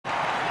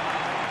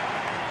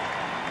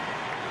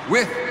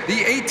With the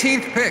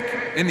 18th pick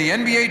in the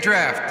NBA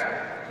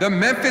draft, the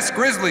Memphis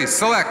Grizzlies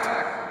select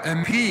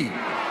MP.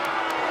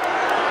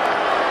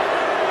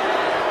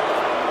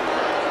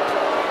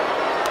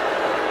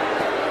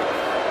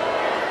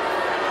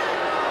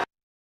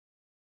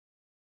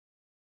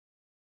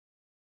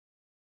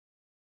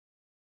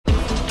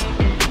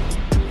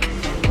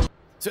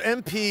 So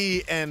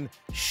MP and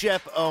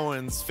Shep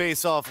Owens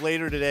face off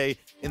later today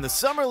in the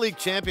Summer League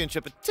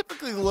Championship, a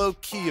typically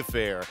low-key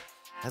affair.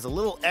 Has a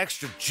little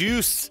extra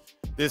juice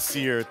this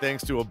year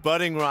thanks to a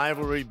budding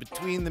rivalry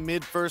between the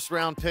mid-first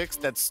round picks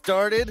that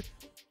started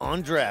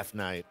on draft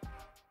night.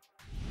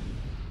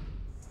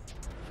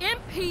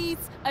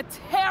 MP's a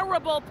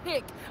terrible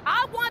pick.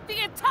 I want the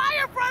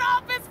entire front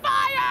office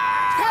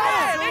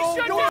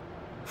fired!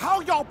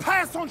 How y'all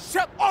pass on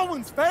Shep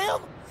Owens,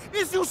 fam?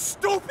 Is you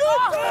stupid?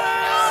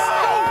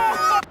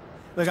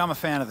 Look, I'm a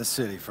fan of the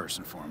city, first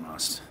and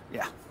foremost.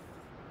 Yeah.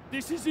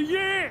 This is the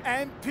year.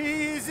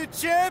 MP is a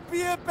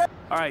champion.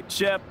 All right,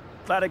 Shep,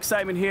 a lot of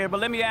excitement here,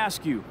 but let me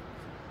ask you,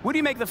 what do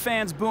you make the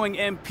fans booing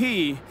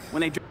MP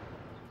when they...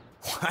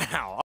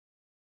 Wow.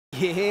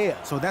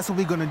 Yeah, so that's what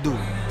we're gonna do.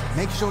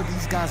 Make sure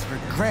these guys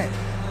regret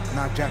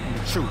not drafting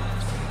the truth.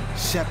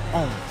 Shep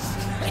Owens.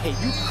 Hey,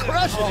 you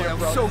crushing it,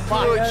 bro. So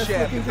good,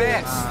 Shep.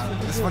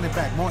 Best. Let's run it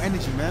back. More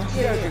energy, man.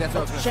 Yeah, that's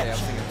what I was gonna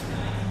say.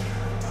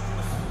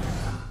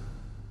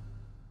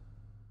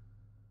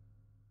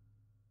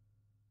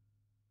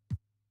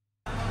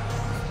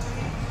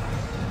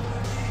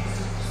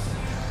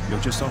 Yo,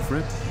 just off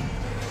rip,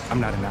 I'm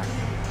not an actor,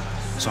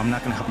 so I'm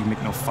not gonna help you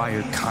make no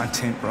fire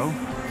content, bro.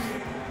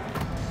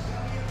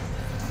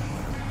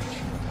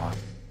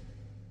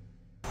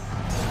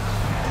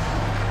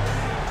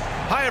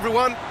 Hi,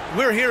 everyone.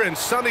 We're here in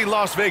sunny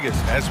Las Vegas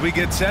as we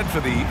get set for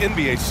the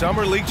NBA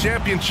Summer League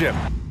Championship.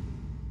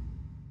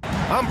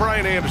 I'm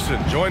Brian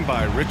Anderson, joined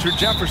by Richard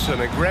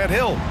Jefferson and Grant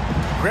Hill.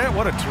 Grant,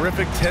 what a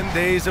terrific 10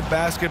 days of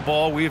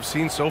basketball we have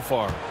seen so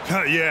far.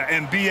 Yeah,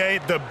 and BA,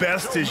 the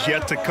best is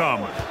yet to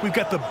come. We've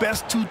got the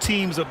best two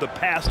teams of the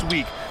past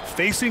week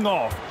facing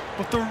off,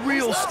 but the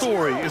real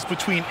story is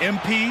between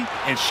MP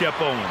and Shep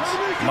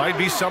Owens. Might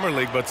be Summer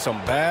League, but some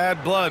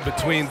bad blood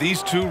between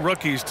these two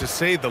rookies, to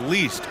say the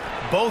least.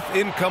 Both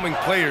incoming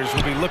players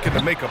will be looking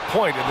to make a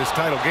point in this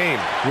title game.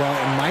 Well,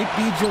 it might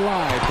be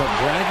July, but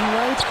bragging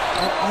rights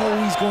are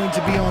always going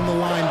to be on the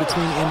line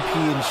between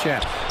MP and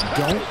Shep.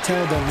 Don't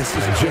tell them this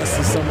is just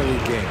a Summer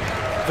League game.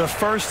 The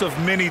first of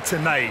many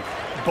tonight.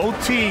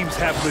 Both teams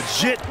have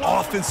legit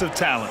offensive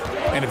talent.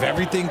 And if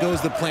everything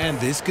goes to plan,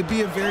 this could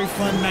be a very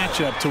fun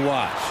matchup to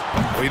watch.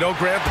 Well, you know,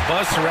 Grant, the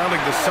buzz surrounding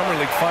the Summer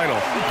League final,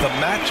 the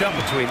matchup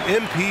between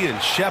MP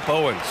and Shep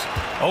Owens.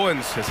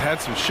 Owens has had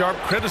some sharp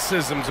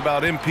criticisms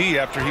about MP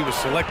after he was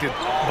selected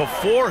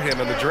before him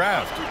in the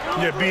draft.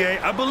 Yeah,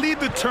 BA, I believe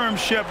the term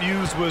Shep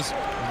used was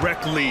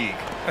rec league.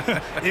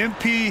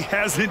 MP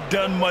hasn't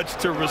done much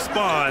to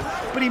respond,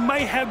 but he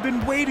might have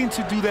been waiting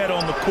to do that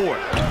on the court.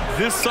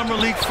 This Summer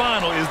League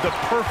final is the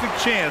perfect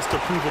chance to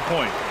prove a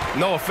point.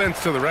 No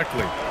offense to the rec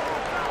league.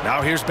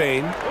 Now here's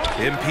Bain.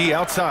 MP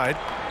outside.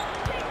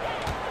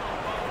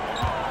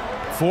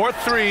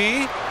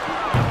 4-3.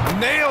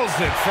 Nails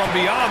it from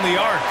beyond the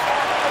arc.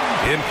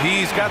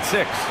 MP's got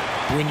 6.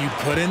 When you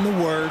put in the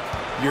work,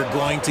 you're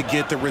going to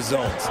get the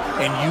results.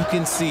 And you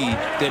can see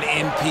that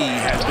MP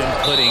has been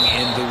putting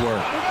in the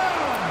work.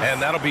 And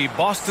that'll be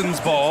Boston's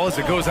ball as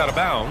it goes out of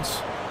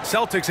bounds.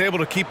 Celtics able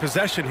to keep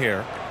possession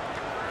here.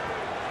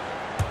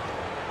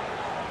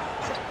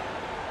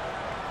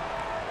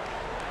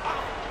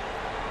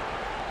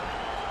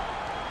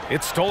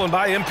 It's stolen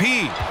by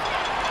MP.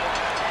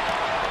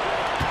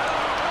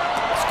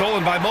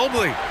 Stolen by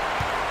Mobley.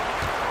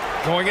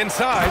 Going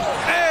inside,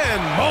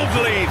 and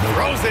Mobley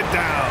throws it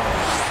down.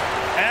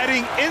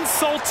 Adding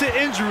insult to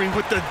injury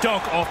with the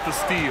dunk off the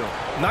steal.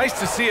 Nice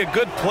to see a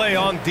good play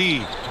on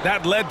D.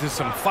 That led to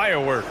some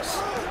fireworks.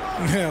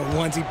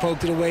 Once he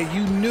poked it away,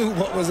 you knew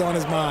what was on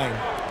his mind.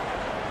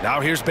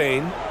 Now here's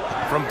Bain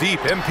from deep.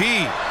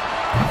 MP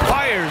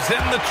fires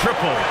in the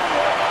triple.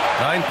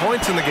 9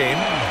 points in the game.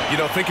 You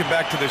know, thinking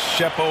back to the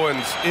Shep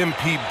Owens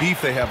MP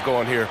beef they have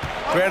going here.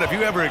 Grant, have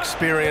you ever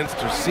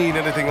experienced or seen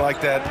anything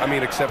like that? I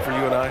mean, except for you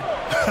and I?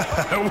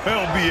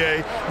 Well,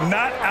 BA,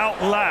 not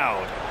out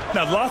loud.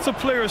 Now, lots of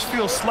players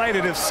feel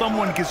slighted if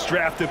someone gets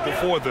drafted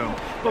before them,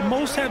 but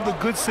most have the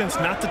good sense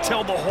not to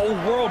tell the whole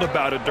world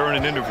about it during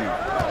an interview.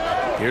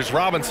 Here's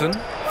Robinson,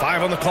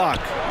 5 on the clock.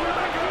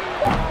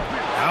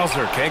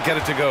 Hauser can't get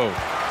it to go.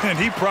 And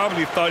he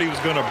probably thought he was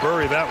going to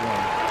bury that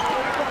one.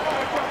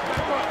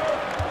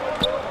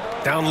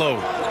 Down low,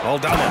 all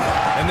down low.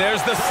 And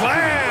there's the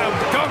slam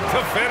dunk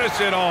to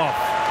finish it off.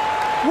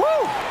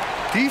 Woo!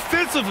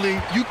 Defensively,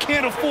 you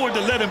can't afford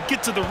to let him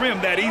get to the rim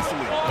that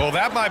easily. Well,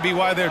 that might be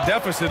why their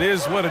deficit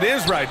is what it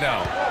is right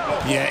now.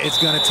 Yeah, it's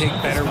going to take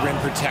better rim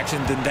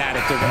protection than that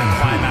if they're going to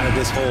climb out of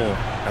this hole.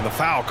 And the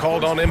foul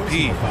called on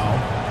MP.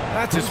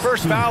 That's his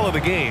first foul of the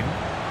game.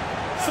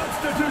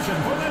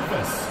 Substitution for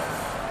Memphis.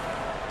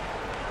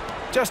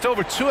 Just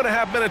over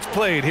 2.5 minutes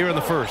played here in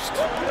the first.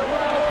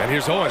 And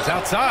here's Owens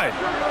outside.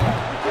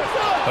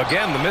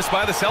 Again, the miss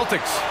by the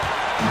Celtics.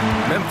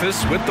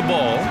 Memphis with the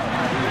ball.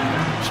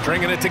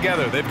 Stringing it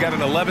together. They've got an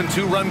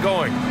 11-2 run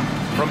going.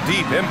 From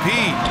deep, MP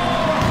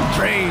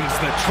drains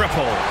the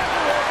triple.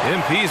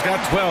 MP's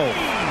got 12.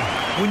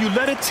 When you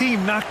let a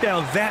team knock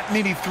down that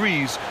many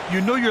threes,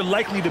 you know you're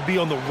likely to be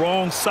on the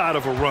wrong side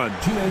of a run.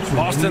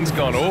 Boston's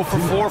gone 0 for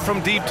 4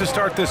 from deep to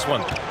start this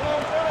one.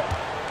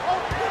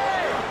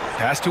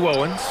 Pass to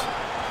Owens.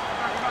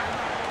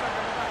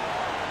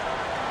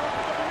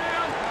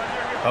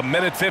 A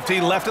minute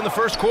 50 left in the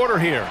first quarter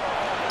here.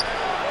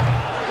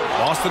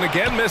 Boston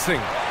again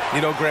missing. You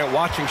know, Grant,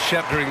 watching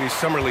Shep during these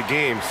summer league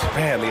games,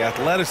 man, the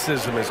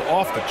athleticism is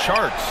off the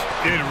charts.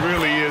 It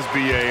really is,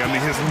 B.A. I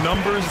mean, his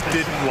numbers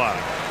didn't lie.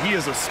 He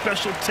is a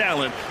special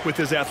talent with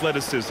his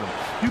athleticism.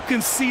 You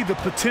can see the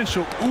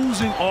potential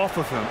oozing off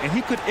of him, and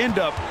he could end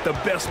up the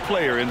best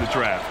player in the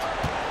draft.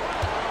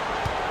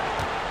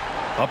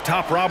 Up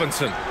top,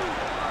 Robinson.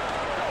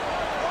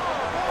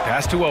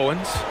 Pass to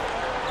Owens.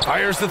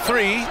 Fires the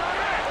three.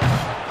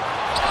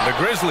 The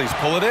Grizzlies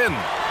pull it in.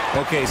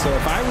 Okay, so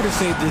if I were to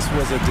say this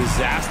was a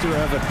disaster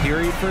of a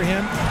period for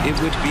him, it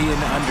would be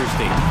an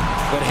understatement.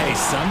 But hey,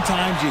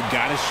 sometimes you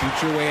gotta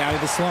shoot your way out of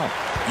the slump,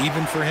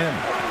 even for him.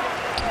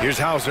 Here's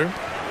Hauser.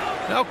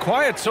 Now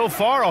quiet so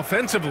far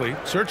offensively,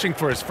 searching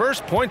for his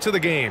first points of the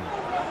game.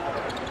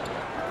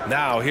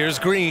 Now here's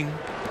Green.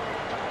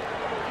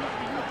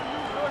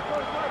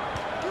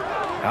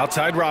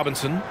 Outside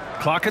Robinson.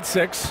 Clock at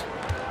 6.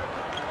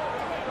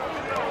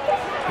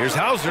 Here's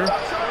Hauser.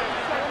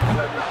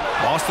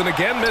 Boston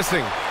again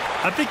missing.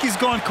 I think he's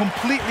gone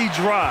completely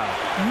dry.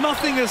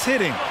 Nothing is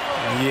hitting.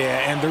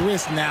 Yeah, and the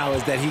risk now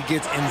is that he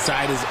gets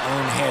inside his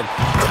own head.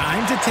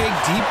 Time to take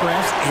deep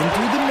breaths in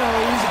through the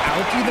nose,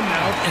 out through the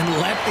mouth, and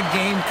let the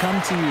game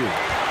come to you.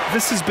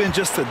 This has been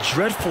just a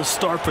dreadful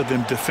start for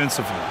them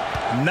defensively.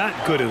 Not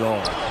good at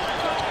all.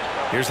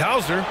 Here's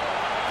Hauser.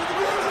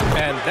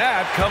 And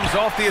that comes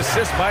off the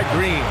assist by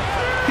Green.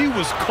 He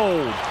was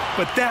cold,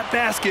 but that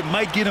basket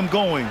might get him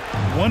going.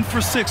 1 for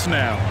 6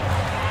 now.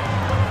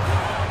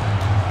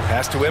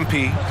 Pass to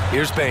MP.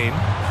 Here's Bain.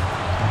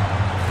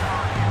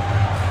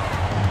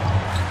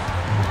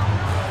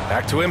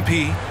 Back to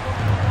MP.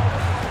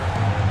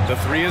 The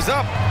three is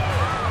up.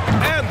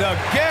 And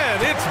again,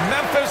 it's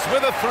Memphis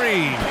with a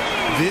three.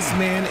 This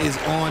man is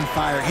on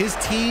fire. His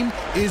team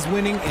is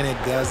winning, and it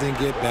doesn't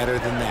get better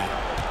than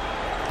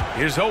that.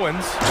 Here's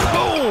Owens.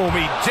 Boom!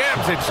 He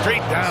jams it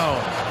straight down.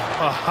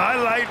 A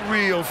highlight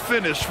reel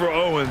finish for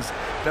Owens.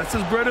 That's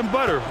his bread and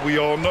butter, we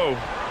all know.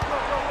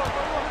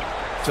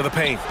 To the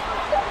paint.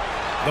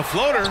 The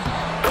floater.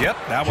 Yep,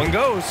 that one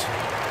goes.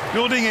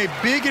 Building a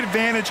big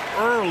advantage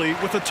early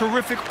with a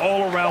terrific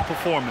all-around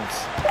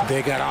performance.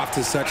 They got off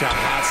to such a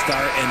hot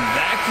start, and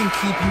that can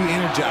keep you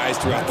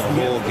energized throughout the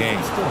whole game.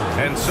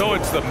 And so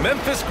it's the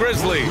Memphis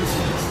Grizzlies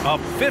up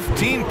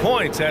 15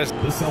 points as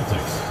the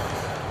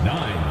Celtics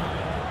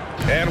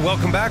 9. And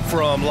welcome back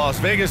from Las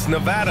Vegas,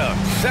 Nevada.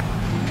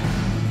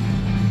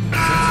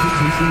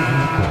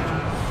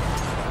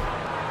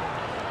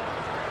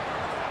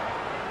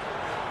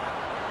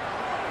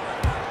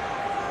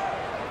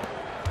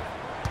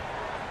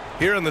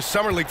 Here in the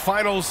Summer League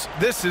Finals,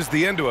 this is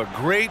the end to a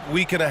great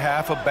week and a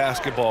half of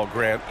basketball,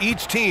 Grant.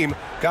 Each team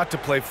got to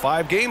play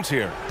 5 games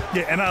here.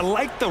 Yeah, and I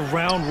like the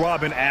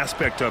round-robin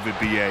aspect of it,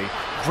 B.A.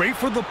 Great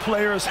for the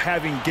players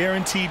having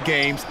guaranteed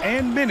games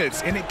and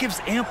minutes, and it gives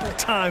ample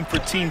time for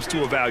teams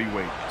to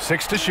evaluate.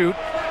 6 to shoot.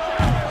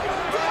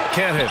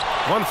 Can't hit.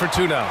 1 for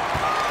 2 now.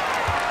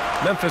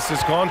 Memphis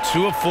has gone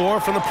 2 of 4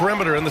 from the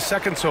perimeter in the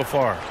second so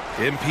far.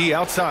 MP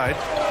outside.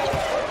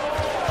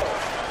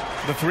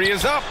 The three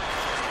is up.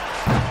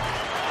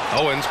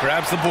 Owens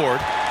grabs the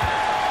board.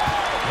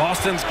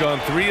 Boston's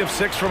gone 3 of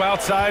 6 from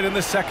outside in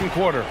the second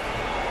quarter.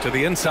 To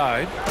the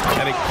inside,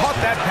 and he caught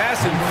that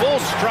pass in full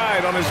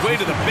stride on his way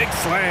to the big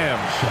slam.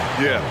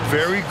 Yeah,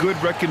 very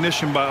good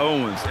recognition by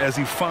Owens as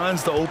he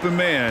finds the open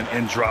man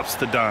and drops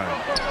the dime.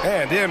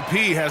 And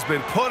MP has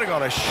been putting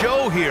on a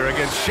show here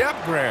against Shep,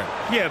 Grant.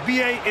 Yeah,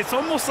 B.A., it's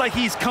almost like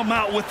he's come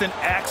out with an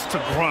axe to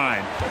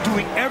grind,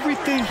 doing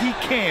everything he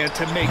can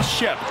to make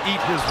Shep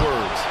eat his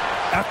words.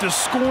 After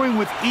scoring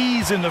with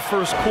ease in the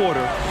first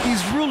quarter,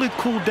 he's really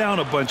cooled down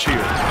a bunch here.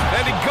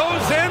 And he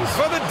goes in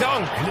for the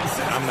dunk.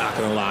 I'm not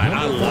going to lie.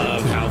 I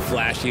love how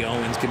flashy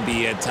Owens can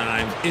be at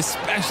times,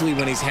 especially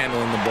when he's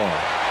handling the ball.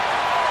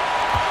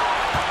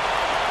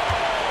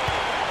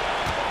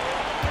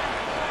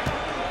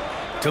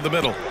 To the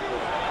middle.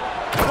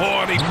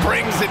 Oh, and he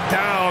brings it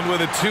down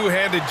with a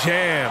two-handed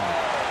jam.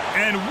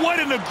 And what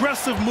an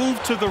aggressive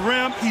move to the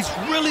rim. He's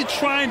really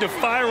trying to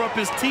fire up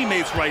his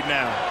teammates right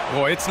now.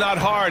 Boy, it's not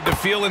hard to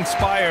feel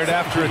inspired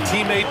after a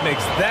teammate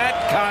makes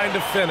that kind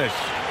of finish.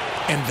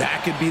 And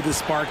that could be the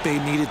spark they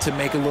needed to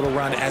make a little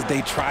run as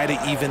they try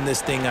to even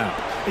this thing out.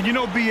 And you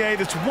know, B.A.,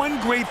 that's one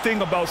great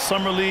thing about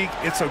Summer League.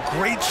 It's a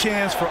great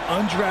chance for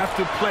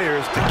undrafted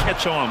players to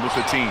catch on with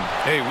the team.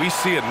 Hey, we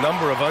see a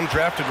number of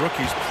undrafted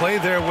rookies play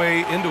their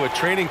way into a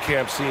training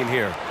camp scene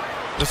here.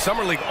 The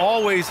Summer League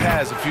always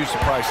has a few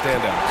surprise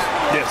standouts.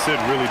 Yes, it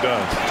really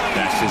does.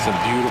 That's just a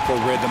beautiful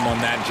rhythm on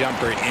that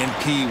jumper.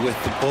 MP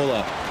with the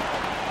pull-up.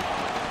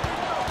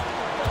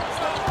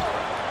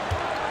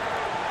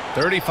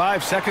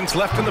 35 seconds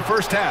left in the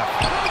first half.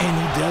 And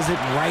he does it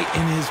right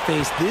in his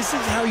face. This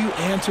is how you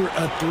answer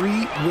a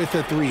three with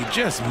a three.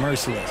 Just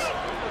merciless.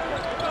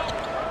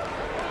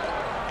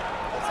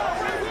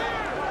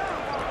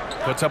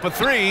 Puts up a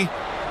three.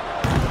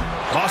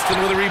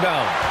 Boston with a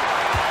rebound.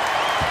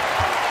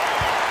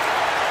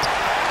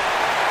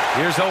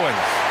 Here's Owens.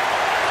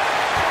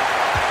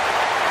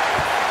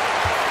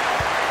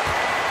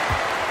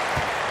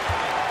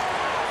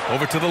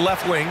 Over to the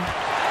left wing.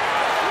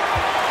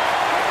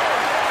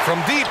 From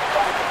deep.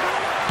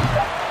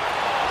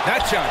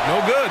 That shot,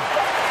 no good.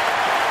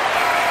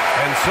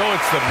 And so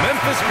it's the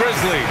Memphis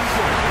Grizzlies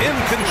in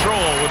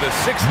control with a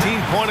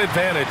 16-point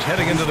advantage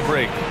heading into the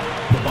break.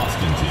 The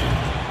Boston team,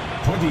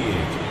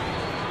 28.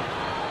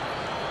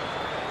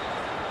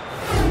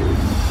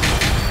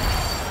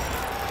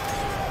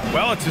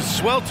 Well, it's as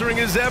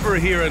sweltering as ever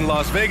here in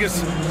Las Vegas.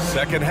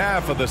 Second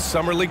half of the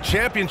Summer League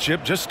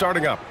Championship just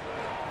starting up.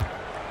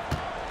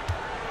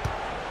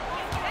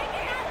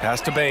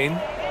 Pass to Bain.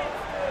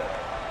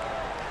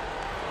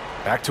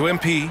 Back to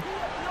MP.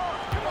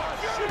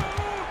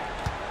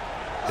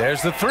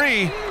 There's the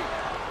three.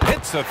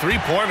 Hits the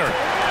three-pointer.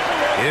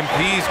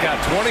 MP's got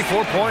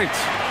 24 points.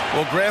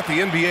 Well, Grant, the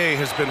NBA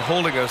has been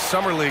holding a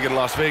Summer League in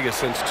Las Vegas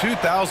since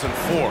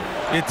 2004.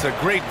 It's a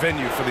great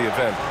venue for the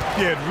event.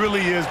 Yeah, it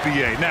really is,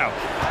 BA. Now,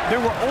 there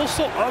were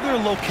also other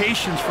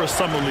locations for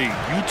Summer League.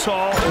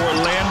 Utah,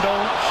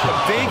 Orlando.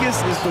 But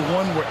Vegas is the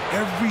one where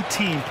every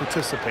team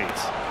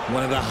participates.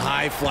 One of the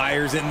high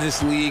flyers in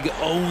this league.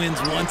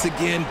 Owens once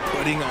again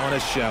putting on a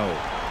show.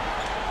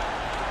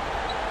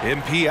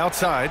 MP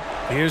outside.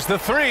 Here's the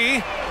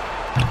three.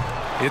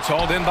 It's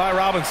hauled in by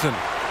Robinson.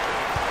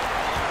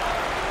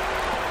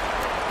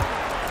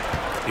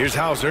 Here's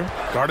Hauser,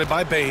 guarded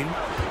by Bain.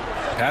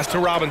 Pass to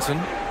Robinson.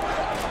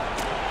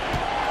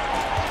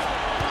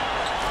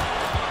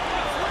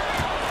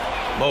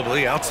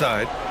 Mobley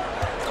outside.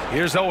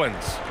 Here's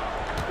Owens.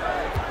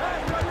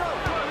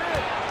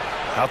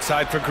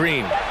 Outside for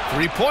Green.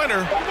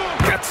 Three-pointer.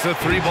 Gets the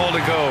three ball to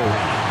go.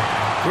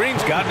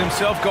 Green's gotten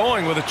himself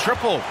going with a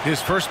triple.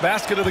 His first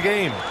basket of the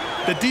game.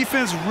 The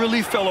defense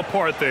really fell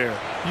apart there.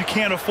 You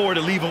can't afford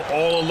to leave them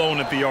all alone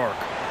at the arc.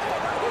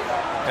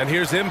 And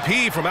here's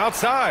MP from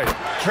outside.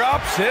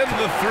 Drops in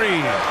the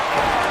three.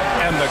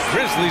 And the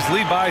Grizzlies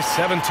lead by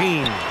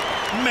 17.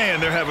 Man,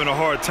 they're having a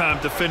hard time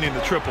defending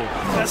the triple.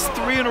 That's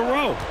three in a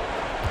row.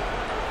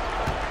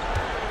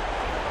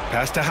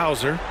 Pass to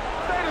Hauser.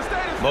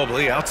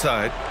 Mobley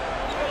outside.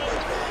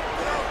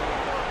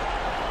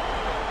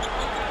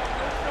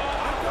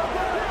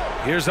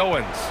 Here's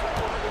Owens.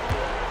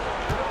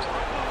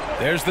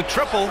 There's the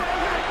triple.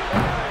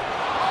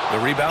 The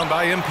rebound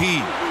by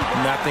MP.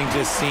 Nothing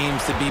just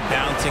seems to be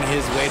bouncing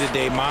his way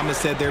today. Mama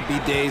said there'd be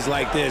days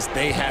like this.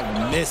 They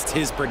have missed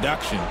his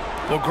production.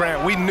 Well,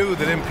 Grant, we knew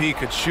that MP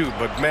could shoot,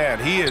 but man,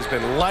 he has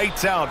been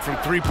lights out from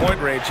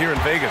three-point range here in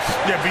Vegas.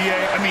 Yeah,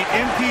 BA, I mean,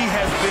 MP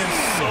has been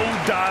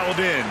so dialed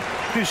in.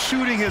 His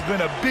shooting has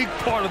been a big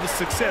part of the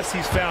success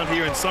he's found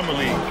here in Summer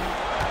League.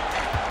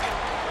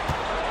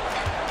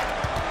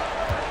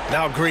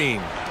 Now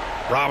Green.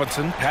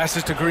 Robinson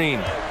passes to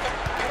Green.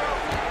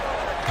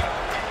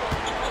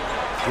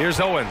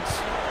 Here's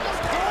Owens.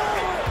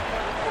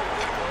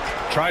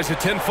 Tries a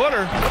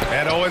 10-footer,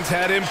 and Owens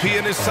had MP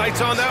in his sights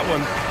on that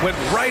one. Went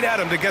right at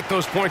him to get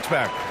those points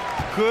back.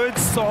 Good,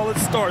 solid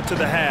start to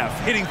the half,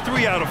 hitting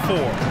 3 out of 4.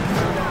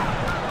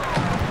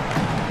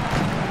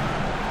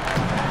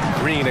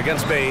 Green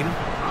against Bain.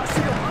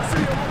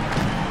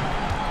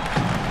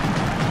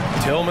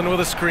 Tillman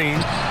with a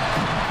screen.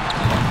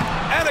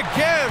 And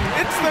again,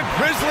 it's the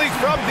Grizzlies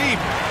from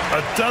deep.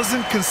 A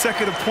dozen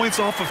consecutive points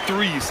off of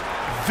threes.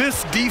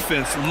 This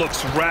defense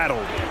looks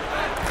rattled.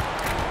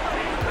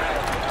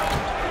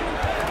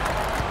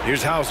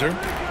 Here's Hauser.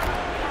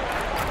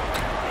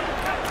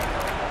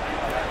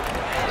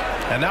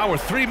 And now we're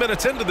 3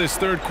 minutes into this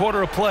third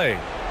quarter of play.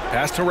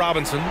 Pass to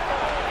Robinson.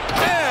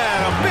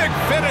 And a big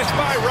finish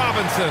by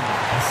Robinson.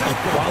 A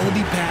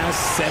quality pass,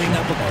 setting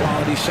up a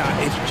quality shot.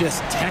 It's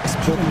just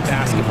textbook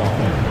basketball.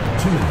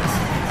 2 minutes.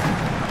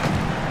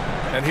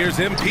 And here's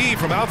MP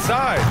from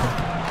outside.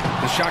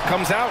 The shot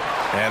comes out.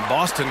 And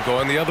Boston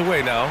going the other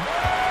way now.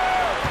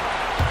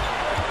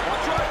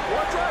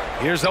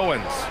 Here's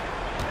Owens.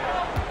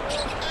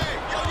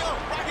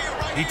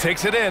 He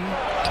takes it in.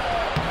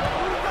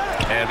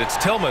 And it's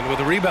Tillman with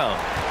a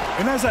rebound.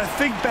 And as I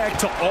think back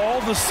to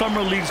all the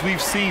summer leagues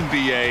we've seen,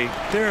 BA,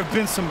 there have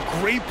been some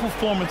great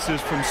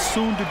performances from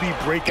soon-to-be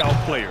breakout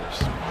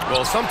players.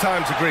 Well,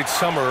 sometimes a great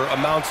summer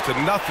amounts to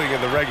nothing in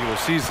the regular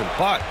season,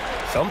 but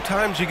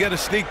sometimes you get a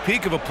sneak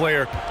peek of a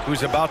player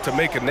who's about to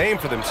make a name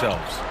for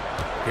themselves.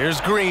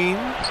 Here's Green,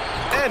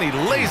 and he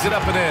lays it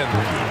up and in.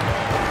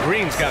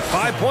 Green's got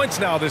 5 points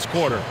now this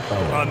quarter.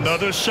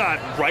 Another shot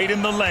right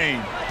in the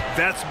lane.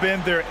 That's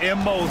been their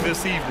MO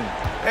this evening.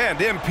 And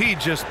MP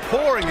just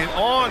pouring it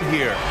on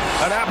here.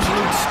 An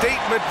absolute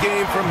statement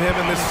game from him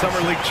in this Summer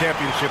League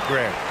Championship,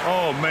 Grant.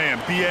 Oh,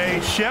 man, B.A.,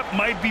 Shep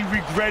might be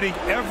regretting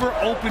ever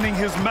opening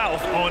his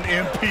mouth on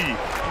MP.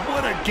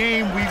 What a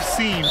game we've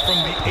seen from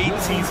the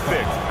 18th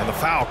pick. And the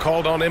foul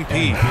called on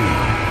MP.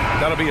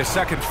 That'll be a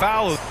second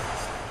foul.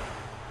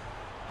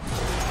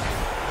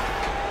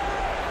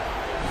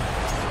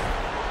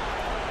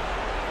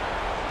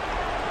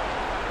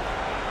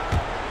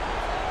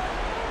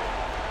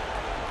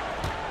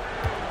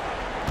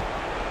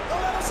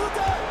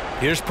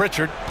 Here's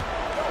Pritchard.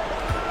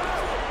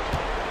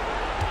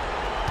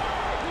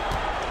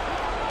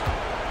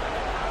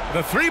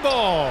 The three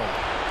ball.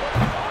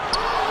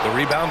 The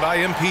rebound by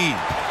MP.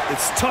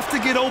 It's tough to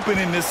get open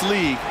in this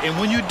league, and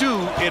when you do,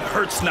 it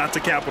hurts not to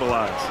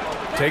capitalize.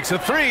 Takes a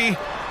three.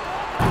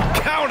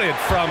 Counted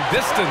from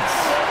distance.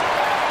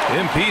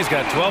 MP's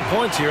got 12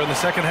 points here in the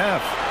second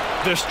half.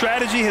 Their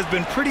strategy has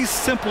been pretty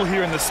simple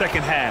here in the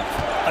second half.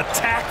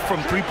 Attack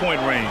from three-point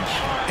range.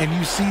 And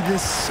you see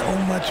this so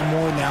much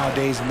more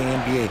nowadays in the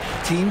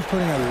NBA. Teams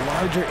putting a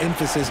larger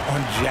emphasis on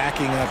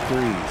jacking up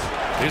threes.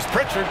 Here's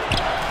Pritchard.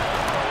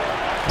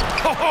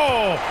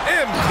 Oh,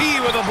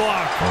 MP with a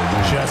block.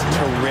 Just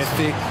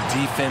terrific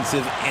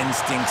defensive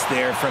instincts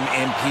there from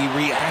MP,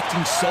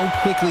 reacting so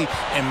quickly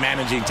and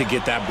managing to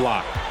get that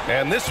block.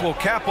 And this will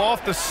cap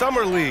off the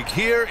Summer League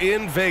here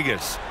in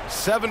Vegas.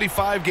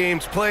 75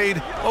 games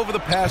played over the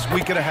past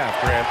week and a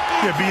half, Grant.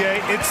 Yeah,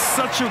 B.A., it's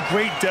such a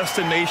great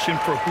destination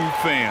for hoop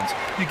fans.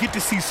 You get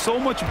to see so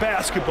much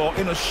basketball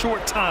in a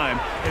short time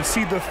and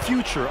see the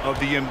future of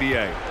the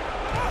NBA.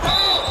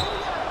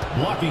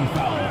 Blocking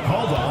foul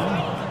called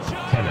on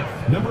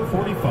Kenneth, number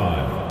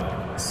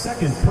 45.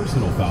 Second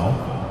personal foul.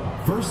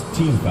 First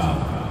team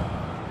foul.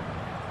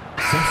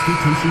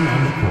 Substitution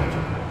on the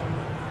court.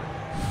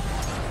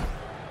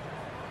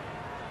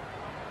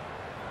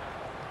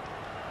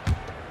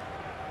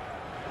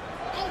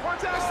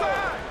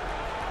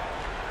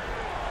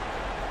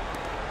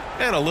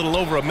 And a little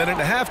over a minute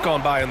and a half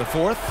gone by in the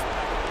fourth.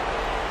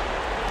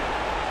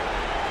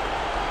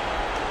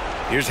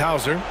 Here's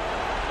Hauser.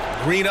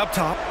 Green up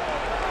top.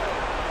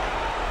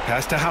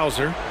 Pass to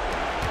Hauser.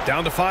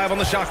 Down to 5 on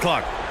the shot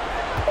clock.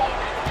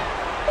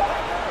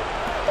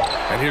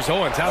 And here's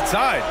Owens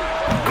outside.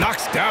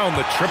 Knocks down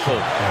the triple.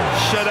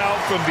 Shut out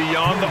from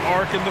beyond the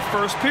arc in the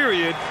first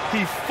period.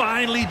 He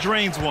finally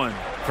drains one.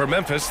 For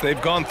Memphis,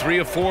 they've gone 3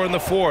 of 4 in the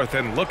fourth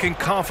and looking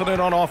confident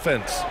on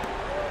offense.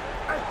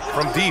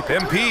 From deep,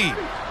 MP.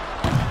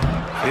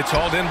 It's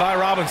hauled in by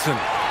Robinson.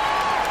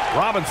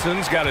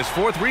 Robinson's got his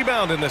 4th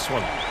rebound in this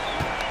one.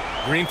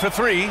 Green for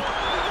 3.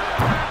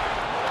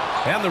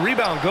 And the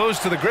rebound goes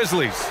to the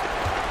Grizzlies.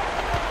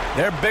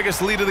 Their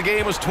biggest lead of the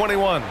game was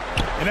 21.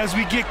 And as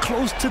we get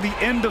close to the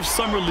end of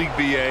Summer League,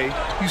 B.A.,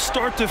 you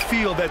start to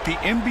feel that the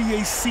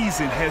NBA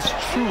season has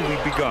truly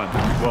begun.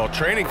 Well,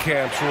 training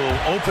camps will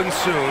open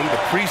soon. The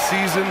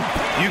preseason,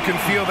 you can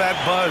feel that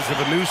buzz of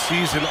a new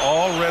season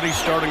already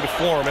starting to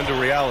form into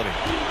reality.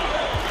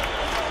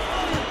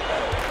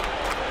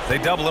 They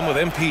double him with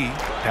MP.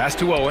 Pass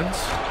to Owens.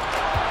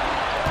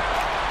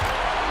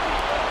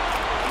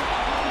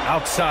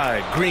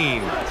 Outside,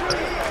 Green.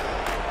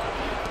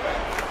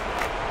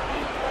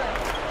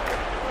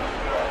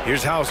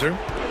 Here's Hauser.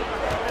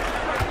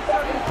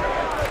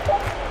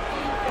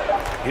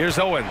 Here's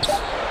Owens.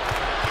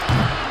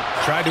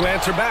 Tried to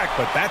answer back,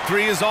 but that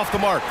 3 is off the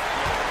mark.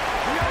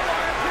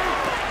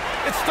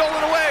 It's stolen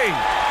away.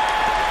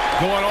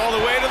 Going all the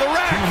way to the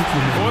rack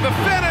for the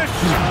finish.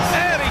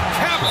 And he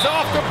caps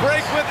off the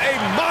break with a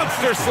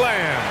monster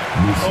slam.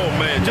 Oh,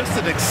 man, just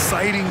an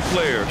exciting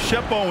player.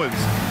 Shep Owens,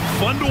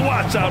 fun to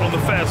watch out on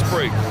the fast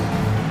break.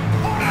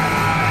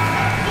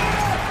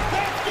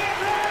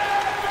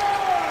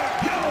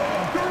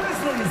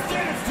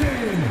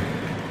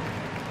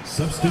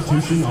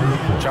 Substitution on the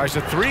court. Tries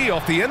a 3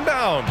 off the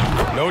inbound.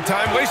 No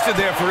time wasted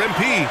there for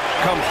MP.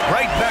 Comes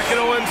right back at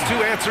Owens to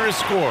answer his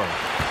score.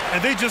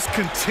 And they just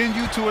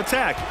continue to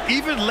attack,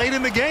 even late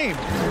in the game,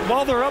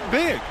 while they're up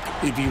big.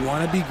 If you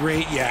want to be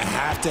great, you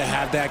have to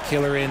have that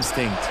killer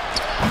instinct.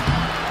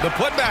 The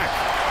putback.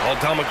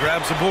 Aldama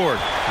grabs the board.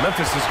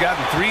 Memphis has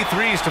gotten 3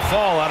 threes to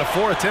fall out of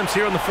 4 attempts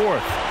here in the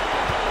fourth.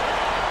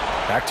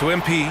 Back to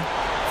MP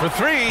for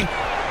 3.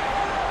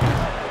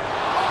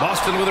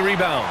 Boston with a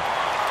rebound.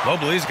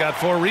 Mobley's got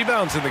 4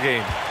 rebounds in the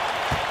game.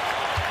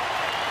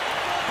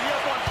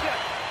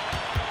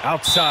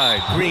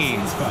 Outside,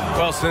 Green.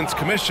 Well, since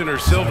Commissioner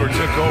Silver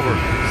took over,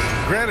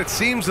 Grant, it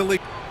seems the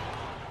league.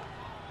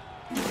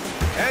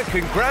 And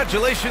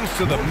congratulations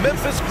to the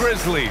Memphis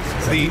Grizzlies,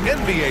 the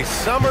NBA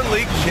Summer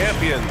League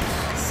champions.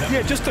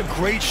 Yeah, just a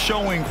great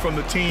showing from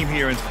the team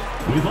here. We'd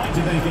like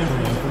to thank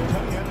everyone for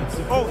coming out and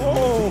supporting.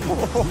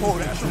 Oh,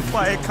 that's some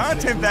fire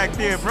content back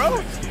there,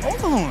 bro.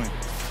 Hold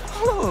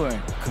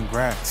on.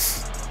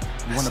 Congrats.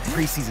 You won a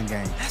preseason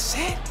game. That's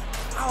it?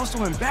 I was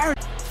so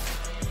embarrassed.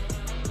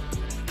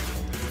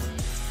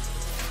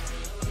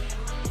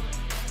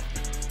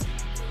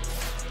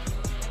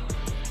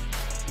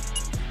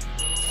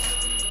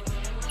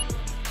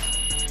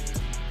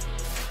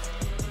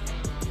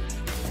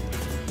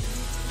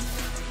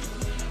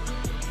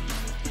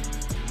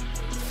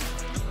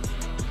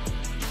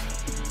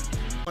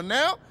 on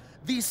now.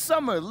 The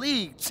Summer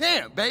League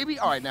champ, baby.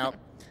 All right, now,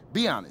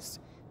 be honest.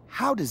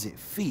 How does it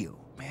feel?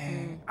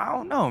 Man, I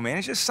don't know, man.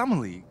 It's just Summer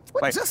League.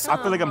 What, Like, just I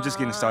feel like I'm just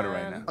getting started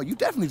right now. Oh, you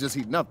definitely just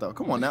heating up, though.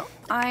 Come on now.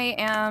 I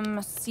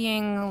am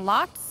seeing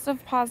lots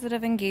of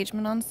positive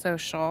engagement on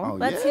social. Oh,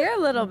 Let's hear a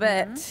little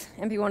bit.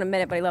 MP won't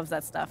admit it, but he loves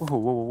that stuff. Whoa,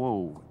 whoa, whoa,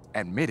 whoa.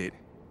 Admit it.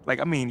 Like,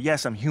 I mean,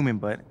 yes, I'm human,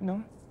 but, you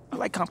know, I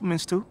like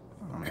compliments, too.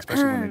 I mean,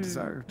 especially when they're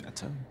deserved. I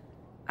tell you.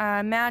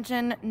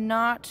 Imagine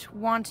not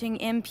wanting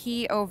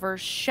MP over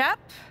Shep.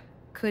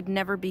 Could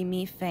never be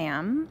me,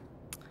 fam.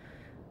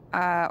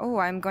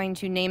 I'm going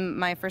to name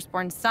my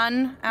firstborn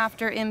son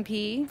after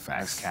MP.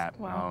 That's cap.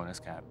 Wow. No,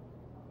 that's cap.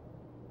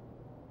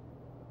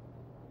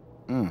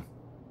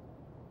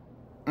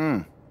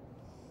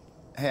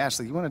 Hey,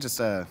 Ashley, you want to just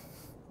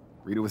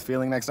read it with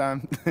feeling next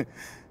time?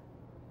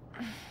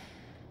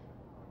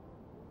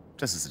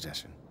 Just a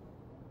suggestion.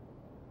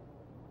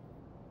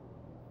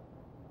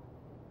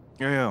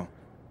 Yo,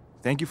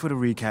 thank you for the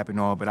recap and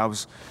all, but I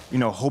was,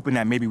 hoping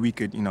that maybe we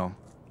could,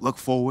 look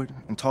forward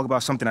and talk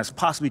about something that's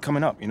possibly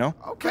coming up,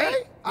 Okay.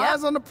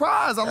 Eyes on the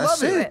prize. I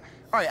love it.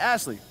 All right,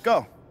 Ashley,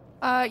 go.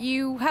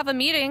 You have a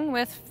meeting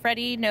with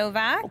Freddie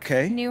Novak,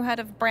 Okay. new head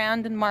of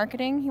brand and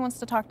marketing. He wants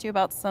to talk to you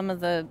about some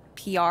of the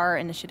PR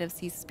initiatives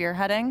he's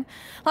spearheading.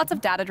 Lots of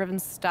data-driven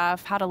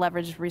stuff, how to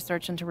leverage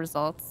research into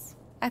results.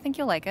 I think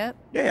you'll like it.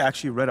 Yeah, I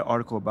actually read an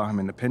article about him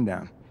in the Pin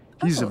Down.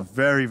 He's a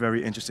very,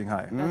 very interesting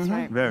hire. That's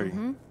right. Very.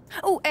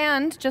 Oh,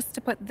 and just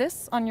to put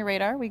this on your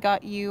radar, we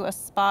got you a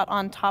spot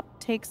on Top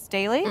Takes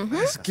Daily.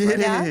 Let's get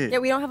it. Yeah,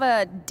 we don't have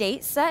a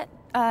date set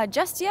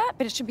just yet,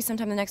 but it should be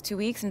sometime in the next 2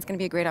 weeks, and it's going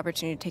to be a great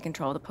opportunity to take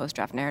control of the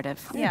post-draft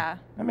narrative. Yeah.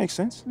 That makes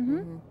sense.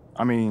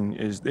 I mean,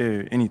 is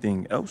there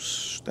anything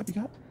else that we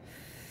got?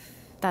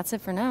 That's it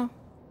for now.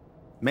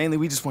 Mainly,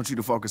 we just want you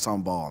to focus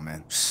on ball,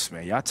 man.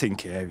 Man, y'all taking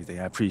care of everything.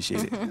 I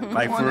appreciate it.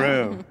 Like, for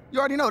real. You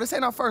already know, this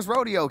ain't our first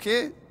rodeo,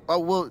 kid. Oh,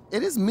 well,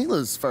 it is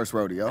Mila's first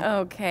rodeo.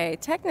 Okay,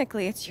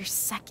 technically it's your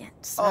second,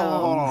 so I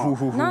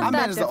not that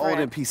meant as the old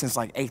different. MP since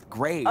like 8th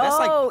grade. That's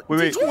like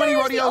Wait. 20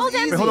 rodeos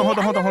easy. Wait, hold on.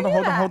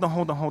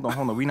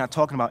 We're not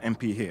talking about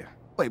MP here.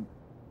 Wait,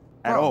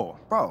 at all.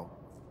 Bro,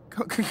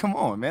 come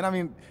on, man. I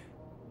mean,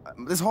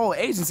 this whole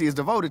agency is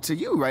devoted to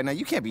you right now.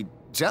 You can't be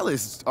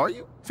jealous, are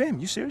you? Fam,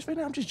 you serious right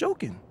now? I'm just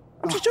joking.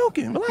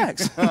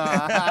 Relax.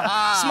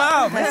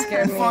 Smile, man. That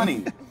scared me.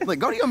 Funny. Look,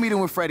 go to your meeting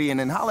with Freddie and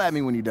then holler at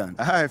me when you're done.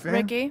 All right,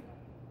 fam.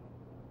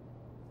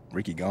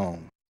 Ricky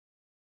gone.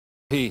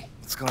 P,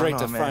 What's going great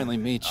on, to man? finally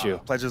meet you.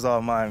 Pleasure's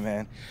all mine,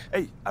 man.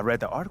 Hey, I read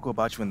the article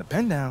about you in the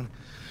Pen Down.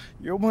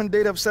 You're one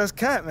data-obsessed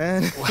cat,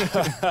 man.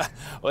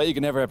 Well, you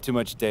can never have too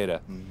much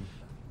data.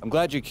 I'm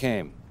glad you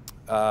came.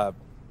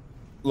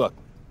 Look,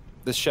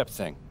 this Shep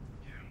thing,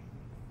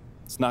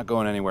 it's not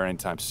going anywhere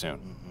anytime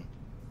soon.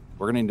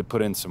 We're gonna need to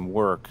put in some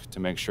work to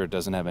make sure it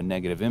doesn't have a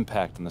negative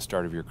impact on the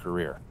start of your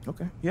career.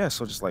 Okay. Yeah,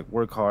 so just like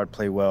work hard,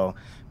 play well,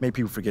 make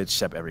people forget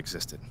Shep ever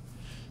existed.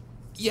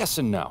 Yes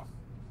and no.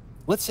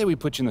 Let's say we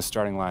put you in the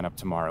starting lineup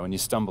tomorrow and you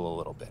stumble a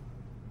little bit.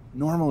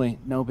 Normally,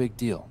 no big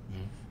deal.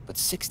 But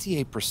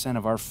 68%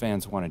 of our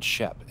fans wanted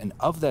Shep, and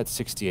of that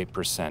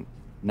 68%,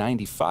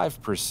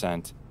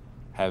 95%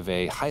 have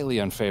a highly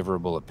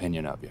unfavorable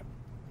opinion of you.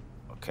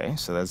 Okay,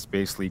 so that's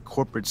basically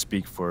corporate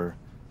speak for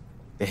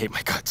they hate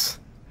my guts.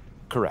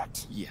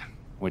 Correct. Yeah.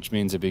 Which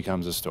means it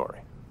becomes a story.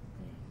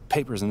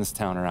 Papers in this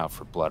town are out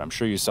for blood. I'm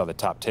sure you saw the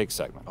Top Take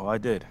segment. Oh, I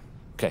did.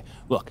 Okay,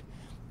 look,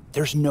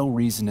 there's no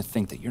reason to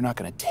think that you're not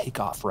going to take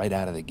off right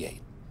out of the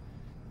gate.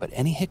 But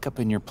any hiccup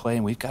in your play,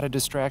 and we've got a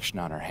distraction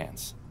on our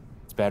hands.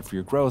 It's bad for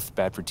your growth,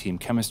 bad for team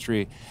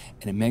chemistry,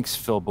 and it makes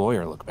Phil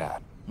Boyer look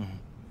bad.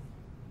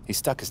 He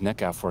stuck his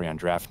neck out for you on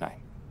draft night.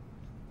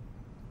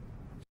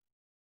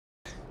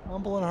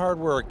 Humble and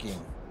hardworking,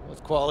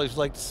 with qualities you'd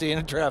like to see in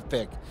a draft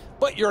pick.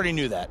 But you already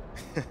knew that.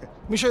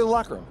 Let me show you the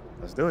locker room.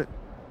 Let's do it.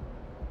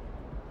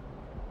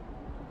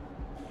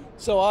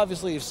 So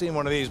obviously you've seen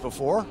one of these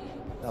before.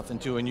 Nothing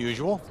too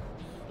unusual.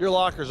 Your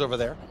locker's over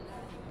there.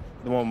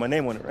 The one with my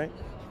name on it, right?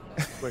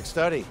 Quick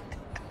study.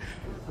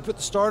 We put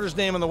the starter's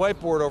name on the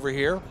whiteboard over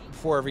here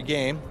before every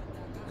game.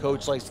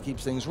 Coach likes to keep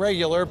things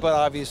regular, but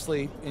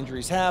obviously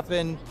injuries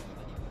happen,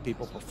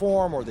 people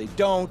perform or they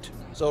don't,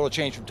 so it'll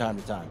change from time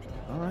to time.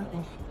 All right,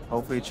 well,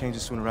 hopefully it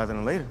changes sooner rather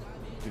than later.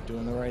 You're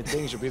doing the right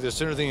things. You'll be there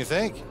sooner than you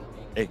think.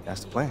 Hey,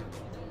 that's the plan.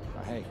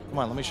 Hey, come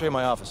on, let me show you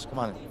my office. Come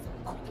on.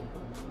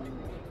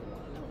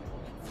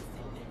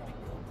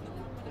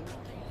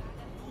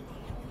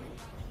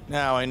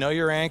 Now, I know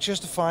you're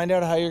anxious to find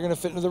out how you're going to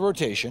fit into the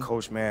rotation.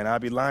 Coach, man,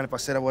 I'd be lying if I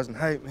said I wasn't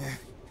hyped, man.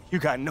 You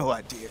got no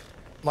idea.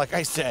 Like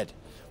I said,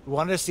 we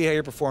wanted to see how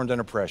you performed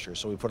under pressure,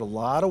 so we put a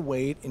lot of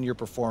weight in your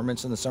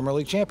performance in the Summer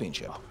League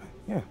Championship.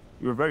 Yeah,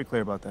 you were very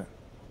clear about that.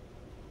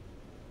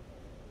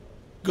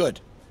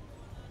 Good.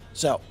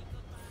 So,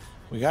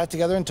 we got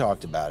together and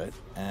talked about it,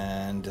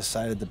 and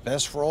decided the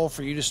best role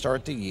for you to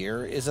start the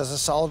year is as a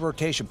solid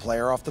rotation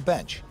player off the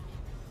bench.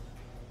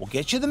 We'll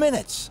get you the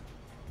minutes.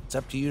 It's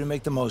up to you to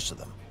make the most of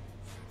them.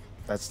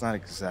 That's not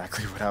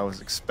exactly what I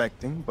was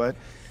expecting, but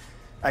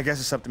I guess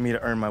it's up to me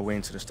to earn my way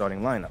into the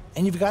starting lineup.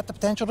 And you've got the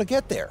potential to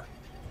get there.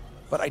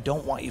 but I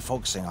don't want you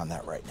focusing on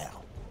that right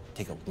now.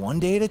 Take it one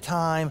day at a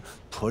time,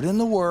 put in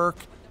the work,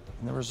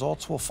 and the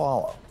results will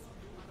follow.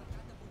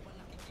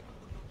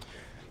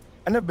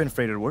 I've never been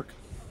afraid of the work,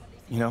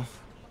 you know?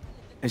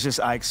 It's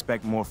just I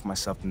expect more for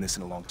myself than this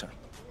in the long term.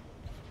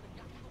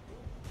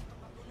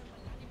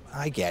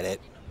 I get it,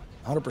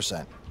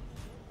 100%.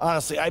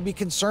 Honestly, I'd be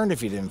concerned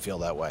if you didn't feel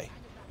that way.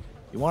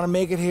 You want to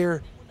make it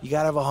here, you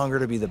gotta have a hunger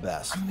to be the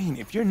best. I mean,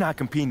 if you're not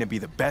competing to be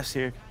the best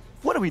here,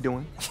 what are we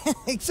doing?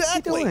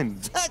 Exactly. What are we doing?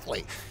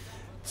 Exactly.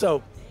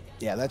 So,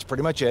 yeah, that's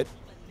pretty much it.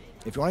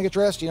 If you want to get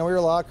dressed, you know where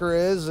your locker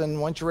is,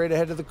 and once you're ready to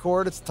head to the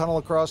court, it's the tunnel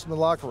across from the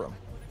locker room.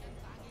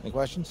 Any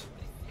questions?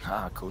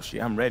 Ah, Coach,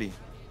 I'm ready.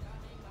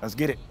 Let's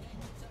get it.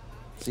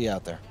 See you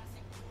out there.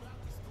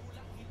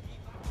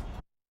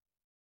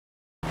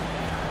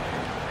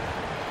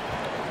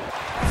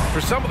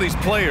 For some of these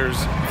players,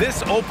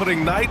 this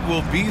opening night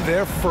will be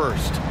their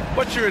first.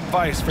 What's your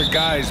advice for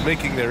guys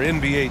making their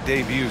NBA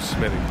debuts,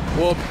 Smitty?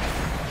 Well,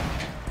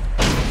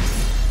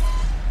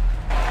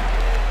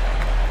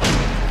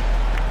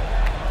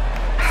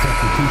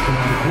 substitution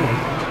on the court.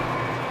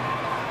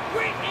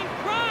 Grit and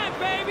grind,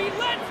 baby.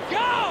 Let's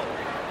go.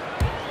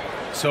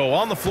 So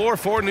on the floor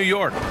for New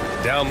York.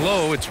 Down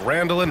low, it's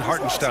Randall and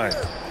Hartenstein.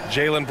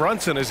 Jalen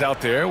Brunson is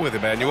out there with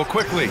Emmanuel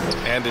Quickly.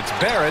 And it's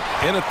Barrett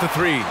in at the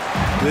 3.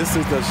 This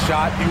is the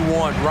shot you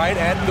want right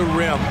at the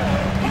rim.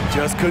 He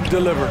just couldn't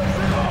deliver.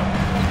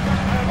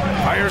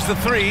 Fires the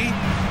 3.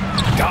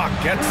 Doc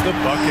gets the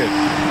bucket.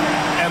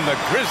 And the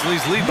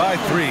Grizzlies lead by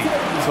 3.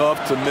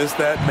 Tough to miss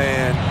that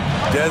man.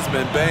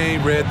 Desmond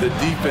Bane read the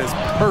defense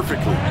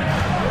perfectly.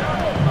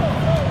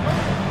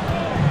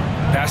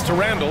 Pass to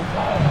Randall.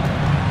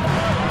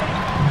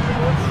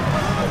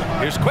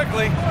 Here's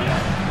Quickly.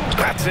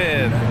 That's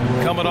in.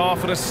 Coming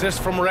off an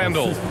assist from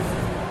Randall.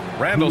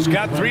 Randall's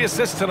got 3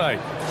 assists tonight.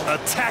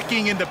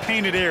 Attacking in the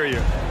painted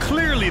area.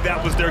 Clearly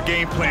that was their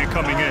game plan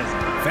coming in.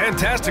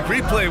 Fantastic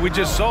replay we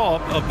just saw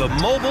of the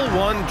Mobile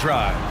One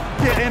drive.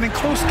 Yeah, and in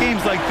close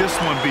games like this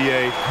one,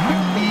 BA, you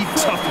need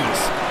toughness.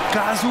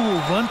 Guys who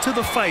will run to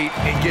the fight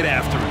and get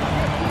after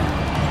it.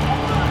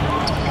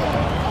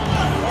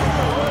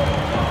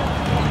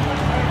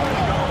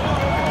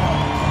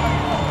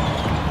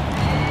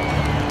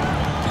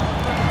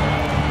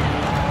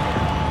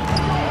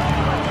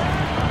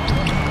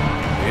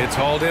 It's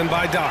hauled in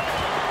by Doc.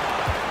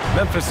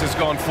 Memphis has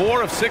gone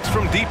 4 of 6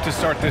 from deep to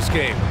start this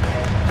game.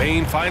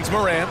 Bane finds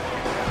Morant.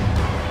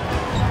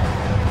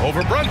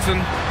 Over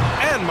Brunson.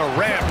 And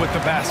Morant with the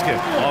basket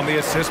on the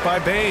assist by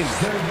Bane.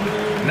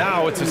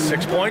 Now it's a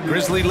 6-point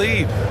Grizzly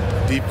lead.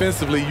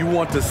 Defensively, you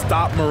want to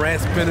stop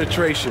Morant's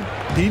penetration.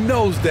 He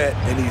knows that,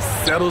 and he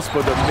settles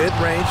for the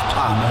mid-range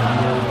pop.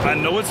 I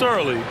know it's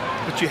early,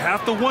 but you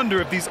have to wonder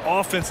if these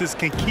offenses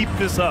can keep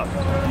this up.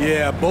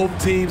 Yeah, both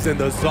teams in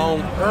the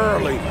zone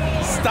early.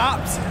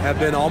 Stops have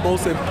been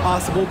almost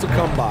impossible to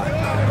come by.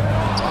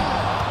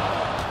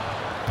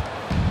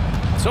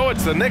 So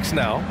it's the Knicks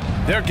now.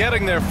 They're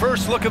getting their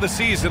first look of the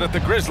season at the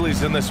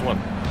Grizzlies in this one.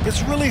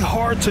 It's really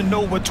hard to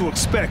know what to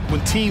expect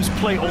when teams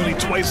play only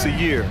twice a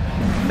year.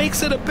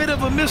 Makes it a bit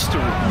of a mystery.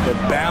 The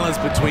balance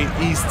between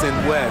East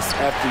and West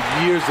after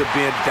years of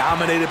being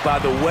dominated by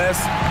the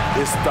West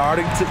is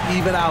starting to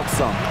even out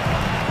some.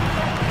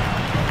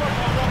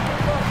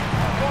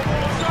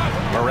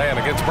 Morant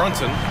against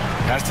Brunson.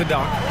 Pass to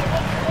Doc.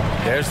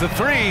 There's the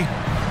 3.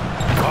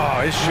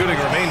 Oh, his shooting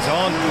remains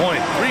on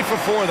point. 3 for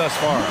 4 thus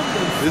far.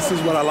 This is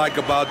what I like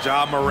about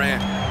Ja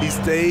Morant. He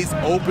stays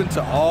open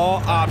to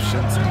all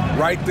options.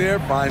 Right there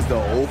finds the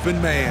open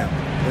man.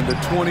 In the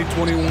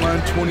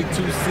 2021-22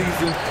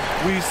 season,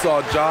 we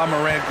saw Ja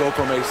Morant go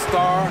from a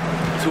star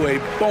to a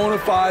bona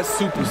fide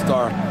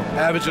superstar,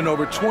 averaging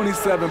over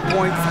 27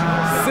 points,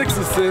 6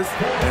 assists,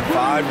 and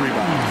 5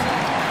 rebounds.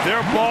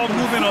 Their ball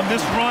movement on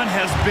this run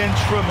has been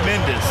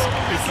tremendous.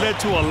 It's led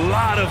to a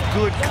lot of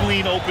good,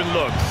 clean, open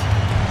looks.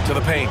 To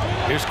the paint.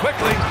 Here's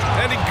Quickly,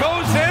 and he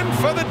goes in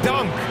for the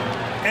dunk.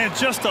 And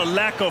just a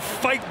lack of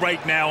fight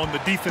right now on the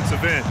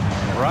defensive end.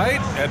 Right?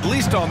 At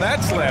least on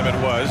that slam it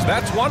was.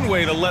 That's one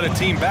way to let a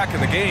team back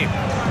in the game.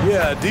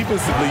 Yeah,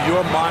 defensively,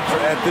 your mantra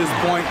at this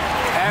point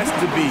has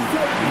to be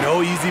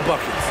no easy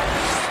buckets.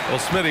 Well,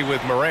 Smitty,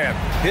 with Morant,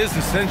 his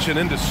ascension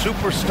into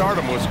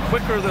superstardom was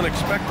quicker than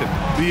expected.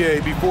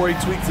 BA, before he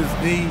tweaks his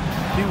knee,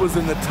 he was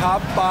in the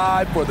top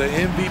 5 for the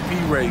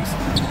MVP race,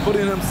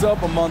 putting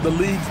himself among the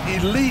league's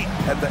elite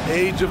at the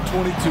age of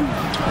 22.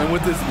 And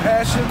with his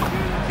passion,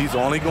 he's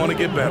only going to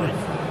get better.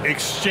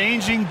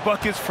 Exchanging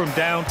buckets from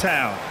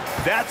downtown.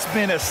 That's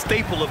been a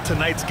staple of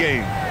tonight's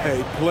game.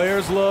 Hey,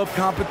 players love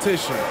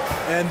competition,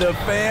 and the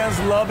fans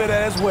love it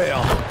as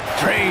well.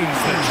 Drains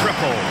the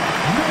triple.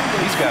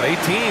 He's got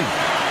 18.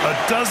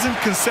 A dozen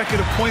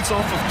consecutive points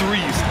off of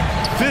threes.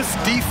 This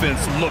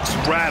defense looks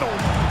rattled.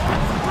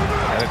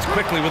 And it's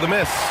Quickly with a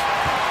miss.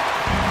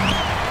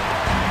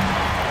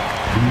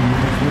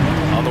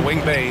 On the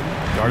wing, Bane,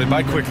 guarded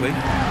by Quickly.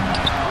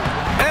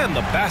 And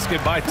the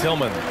basket by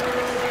Tillman.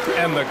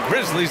 And the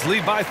Grizzlies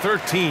lead by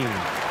 13.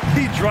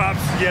 He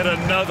drops yet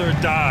another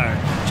dime,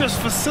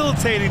 just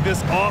facilitating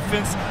this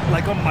offense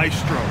like a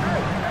maestro.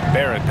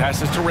 Barrett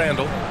passes to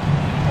Randall.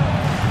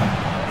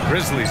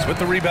 Grizzlies with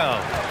the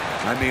rebound.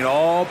 I mean,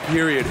 all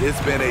period,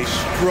 it's been a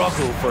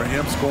struggle for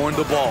him scoring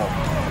the ball.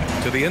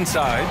 To the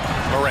inside,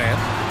 Morant.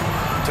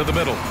 To the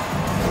middle.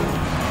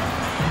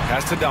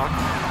 Pass to Doc.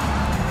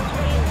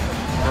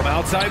 From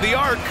outside the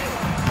arc.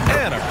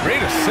 And a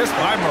great assist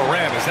by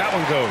Morant as that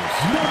one goes.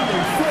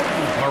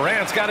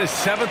 Morant's got his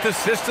 7th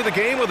assist of the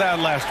game with that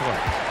last one.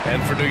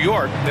 And for New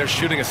York, they're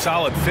shooting a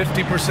solid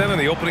 50% in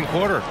the opening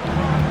quarter.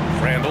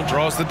 Randall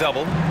draws the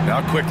double.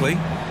 Now quickly.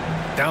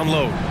 Down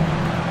low.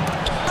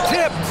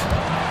 Tipped.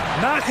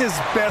 Not his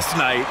best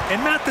night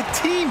and not the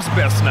team's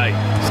best night.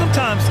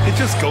 Sometimes it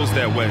just goes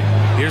that way.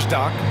 Here's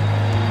Doc.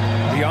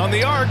 Beyond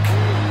the arc.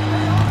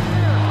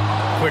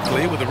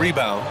 Quickly with the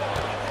rebound.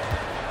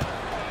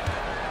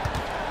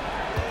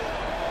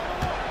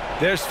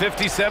 There's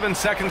 57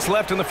 seconds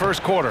left in the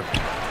first quarter.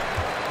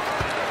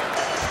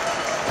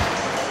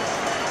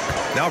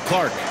 Now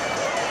Clark.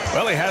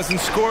 Well, he hasn't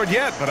scored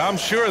yet, but I'm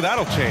sure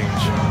that'll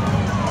change.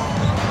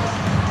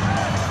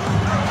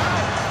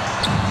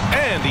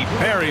 And he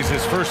buries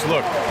his first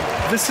look.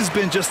 This has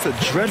been just a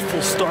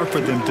dreadful start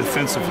for them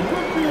defensively.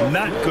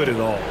 Not good at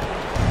all.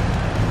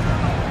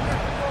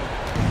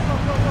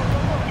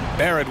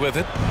 Barrett with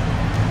it.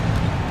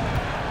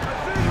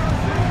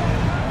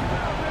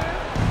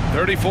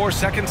 34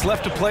 seconds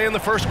left to play in the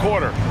first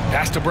quarter.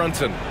 Pass to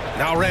Brunson.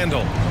 Now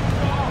Randall.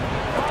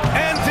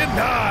 And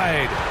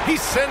denied. He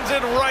sends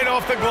it right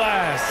off the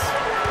glass.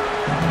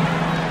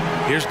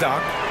 Here's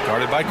Doc.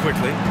 Guarded by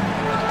Quickly.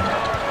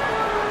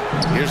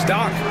 Here's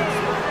Doc.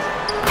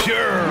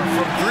 Pure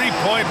from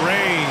three-point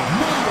range.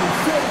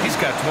 He's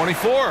got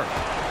 24.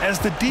 As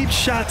the deep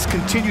shots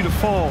continue to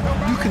fall,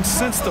 you can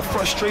sense the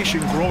frustration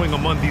growing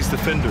among these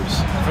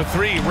defenders. For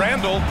three,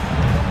 Randall.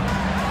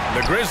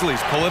 The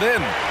Grizzlies pull it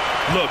in.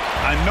 Look,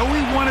 I know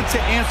he wanted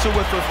to answer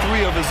with a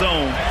three of his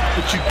own,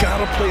 but you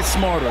gotta play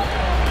smarter.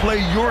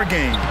 Play your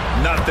game,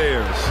 not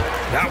theirs.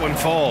 That one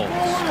falls.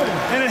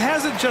 And it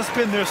hasn't just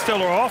been their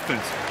stellar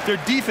offense. Their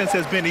defense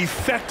has been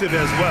effective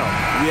as well.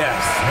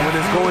 Yes, when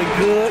it's going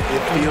good,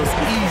 it feels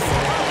easy.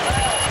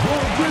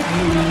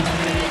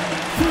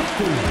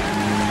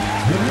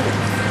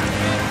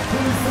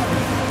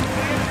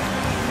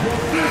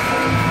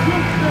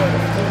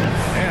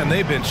 And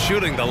they've been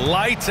shooting the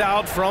lights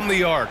out from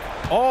the arc.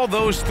 All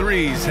those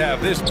threes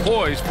have this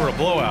poised for a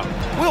blowout.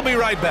 We'll be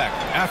right back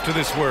after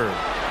this word.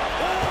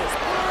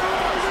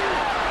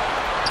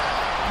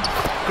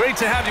 Great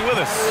to have you with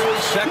us.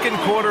 Second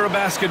quarter of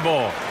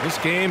basketball. This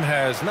game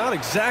has not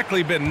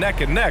exactly been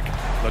neck and neck,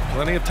 but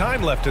plenty of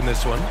time left in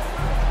this one.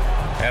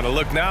 And a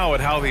look now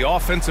at how the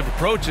offensive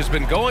approach has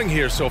been going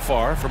here so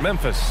far for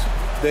Memphis.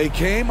 They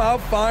came out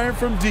firing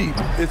from deep.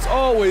 It's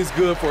always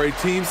good for a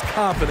team's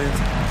confidence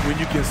when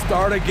you can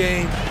start a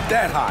game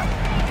that high.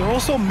 They're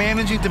also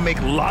managing to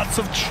make lots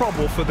of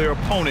trouble for their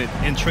opponent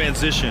in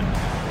transition.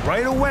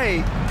 Right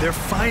away, they're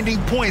finding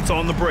points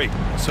on the break.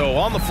 So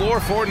on the floor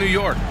for New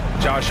York,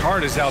 Josh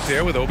Hart is out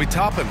there with Obi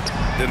Toppin.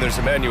 Then there's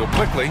Emmanuel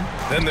Quickly.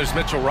 Then there's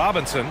Mitchell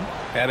Robinson.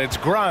 And it's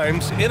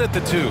Grimes in at the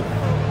 2.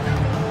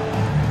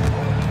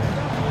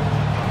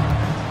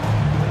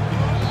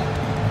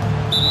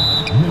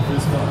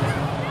 Memphis foul.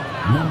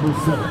 Number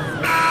 7.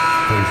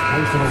 First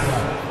personal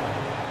foul.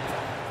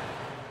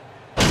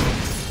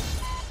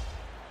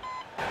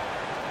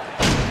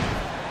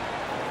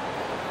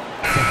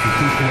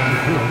 Substitution on the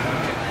court.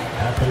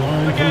 At the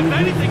line. Again,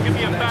 anything can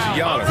be a foul.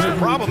 Giannis. The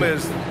problem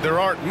is there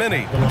aren't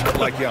many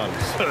like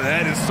Giannis.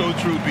 That is so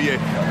true, B.A.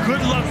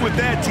 Good luck with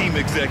that, team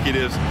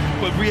executives.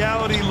 But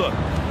reality, look,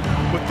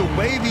 with the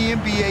way the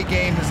NBA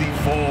game has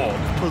evolved,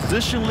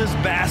 positionless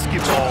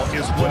basketball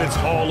is what it's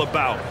all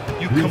about.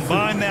 You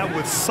combine that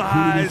with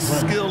size,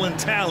 skill, and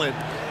talent,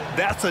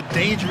 that's a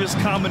dangerous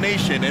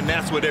combination, and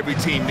that's what every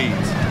team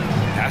needs.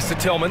 Pass to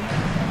Tillman.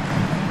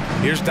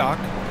 Here's Doc.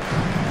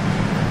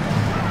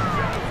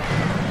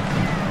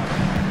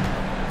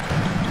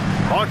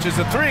 Launches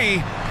a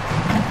 3.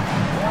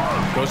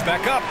 Goes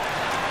back up.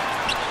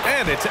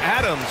 And it's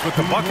Adams with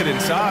the bucket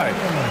inside.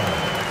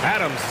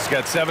 Adams has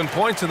got 7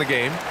 points in the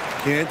game.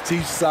 Can't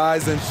teach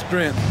size and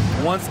strength.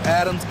 Once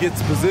Adams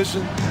gets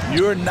position,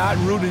 you're not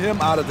rooting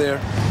him out of there.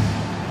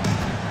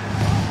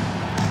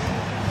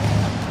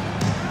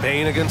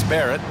 Payne against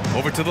Barrett.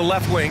 Over to the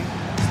left wing.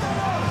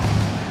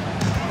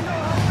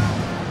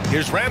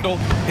 Here's Randall.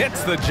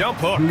 Hits the jump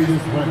hook.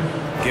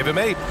 Give him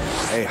 8.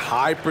 A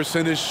high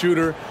percentage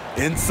shooter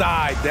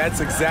inside. That's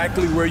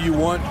exactly where you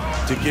want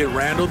to get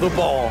Randall the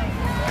ball.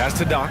 Pass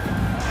to Doc.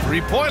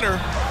 3-pointer.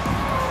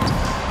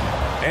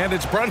 And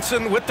it's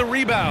Brunson with the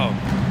rebound.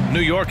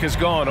 New York has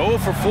gone 0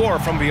 for 4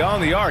 from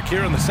beyond the arc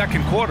here in the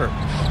second quarter.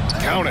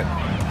 Count it.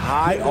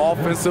 High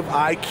offensive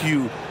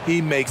IQ.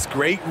 He makes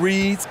great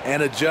reads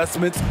and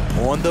adjustments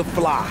on the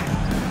fly.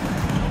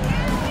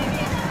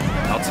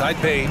 Outside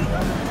Payne.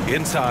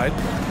 Inside.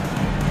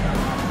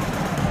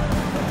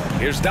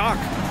 Here's Doc.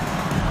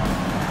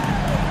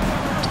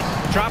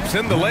 Drops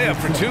in the layup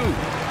for 2.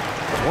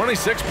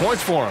 26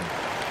 points for him.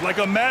 Like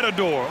a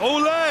matador.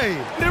 Olay!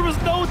 There was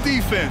no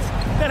defense.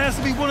 That has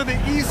to be one of the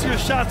easier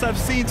shots I've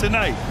seen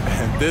tonight.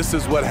 And this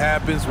is what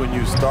happens when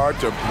you start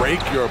to break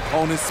your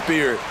opponent's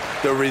spirit.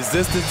 The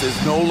resistance is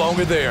no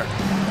longer there.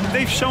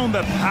 They've shown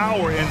the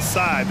power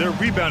inside. Their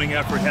rebounding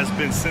effort has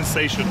been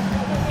sensational.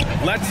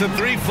 Lets the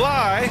three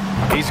fly.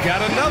 He's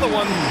got another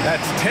one.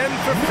 That's 10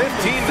 for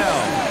 15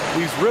 now.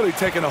 He's really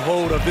taken a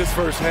hold of this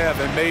first half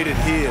and made it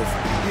his.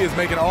 He is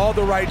making all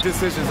the right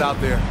decisions out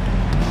there.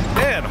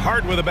 And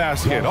Hart with a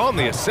basket on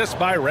the assist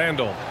by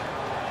Randall.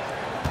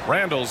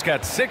 Randall's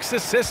got 6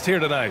 assists here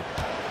tonight.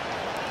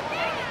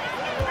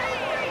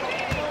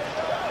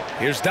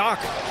 Here's Doc.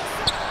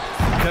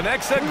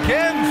 Connects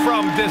again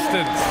from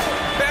distance.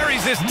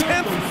 Buries his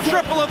 10th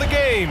triple of the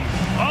game.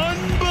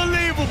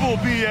 Unbelievable,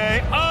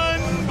 B.A.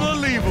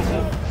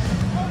 Unbelievable.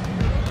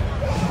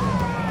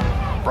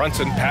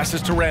 Brunson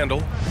passes to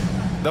Randall.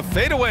 The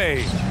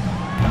fadeaway.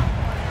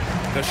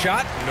 The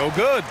shot, no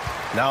good.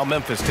 Now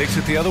Memphis takes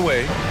it the other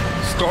way.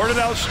 Started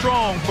out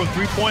strong from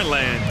three-point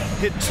land.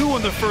 Hit 2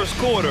 in the first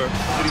quarter,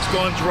 but he's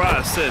gone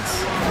dry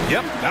since.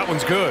 Yep, that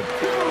one's good.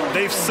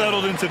 They've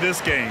settled into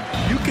this game.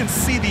 You can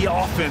see the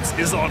offense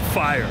is on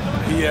fire.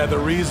 Yeah, the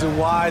reason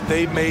why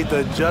they made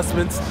the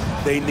adjustments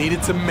they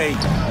needed to make.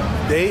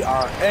 They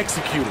are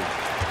executing.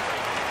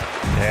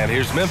 And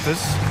here's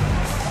Memphis.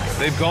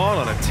 They've gone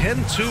on a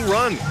 10-2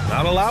 run,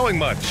 not allowing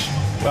much.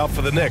 Well,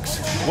 for the Knicks,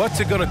 what's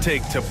it going to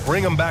take to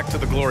bring them back to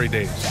the glory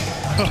days?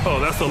 Oh,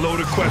 that's a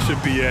loaded question,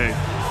 B.A.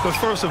 But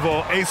first of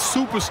all, a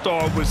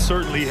superstar would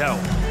certainly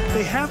help.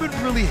 They haven't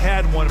really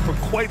had one for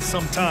quite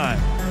some time.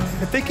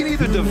 If they can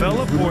either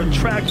develop or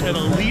attract an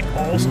elite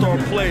all-star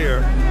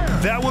player,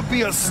 that would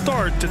be a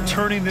start to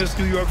turning this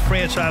New York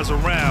franchise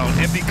around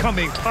and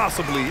becoming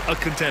possibly a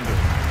contender.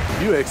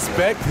 You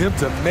expect him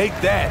to make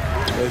that,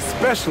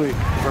 especially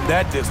from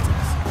that distance.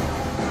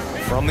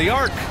 From the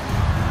arc.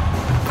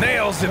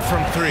 Nails it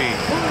from 3.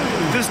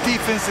 This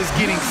defense is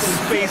getting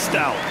spaced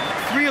out.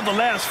 3 of the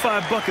last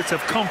 5 buckets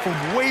have come from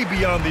way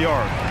beyond the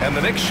arc. And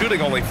the Knicks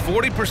shooting only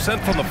 40%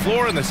 from the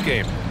floor in this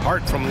game.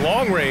 Hart from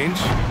long range.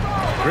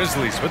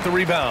 Grizzlies with the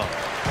rebound.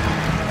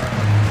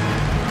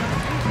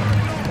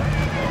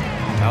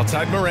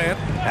 Outside Morant.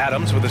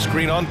 Adams with a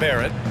screen on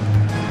Barrett.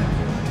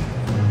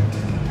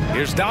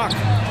 Here's Doc.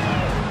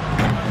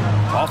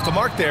 Off the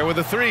mark there with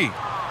a 3.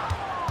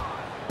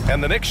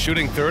 And the Knicks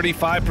shooting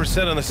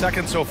 35% in the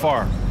second so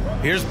far.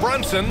 Here's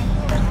Brunson.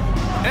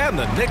 And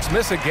the Knicks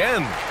miss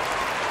again.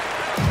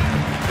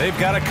 They've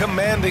got a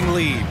commanding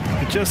lead.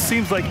 It just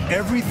seems like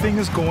everything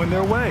is going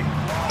their way.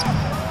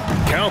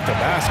 Count the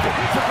basket.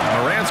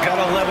 Morant's got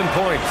 11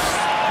 points.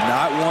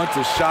 Not one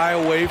to shy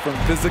away from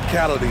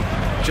physicality.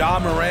 Ja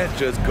Morant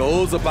just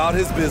goes about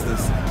his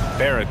business.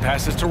 Barrett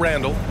passes to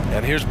Randall.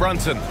 And here's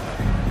Brunson.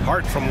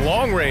 Hart from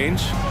long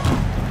range.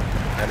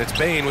 And it's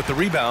Bane with the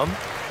rebound.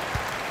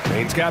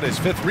 Bane's got his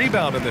 5th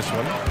rebound in this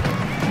one.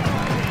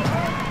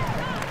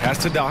 Pass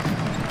to Doc.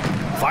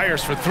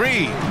 Fires for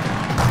 3.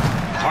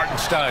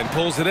 Hartenstein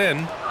pulls it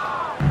in.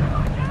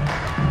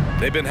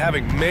 They've been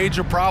having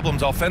major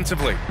problems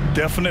offensively.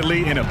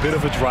 Definitely in a bit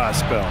of a dry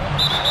spell.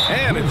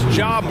 And it's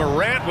Ja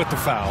Morant with the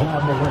foul.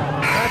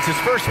 That's his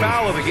first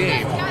foul of the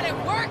game. Got it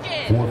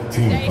working.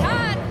 Stay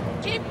hot.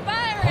 Keep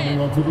firing. Coming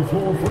onto the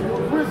floor for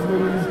your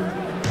Grizzlies,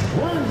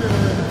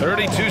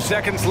 32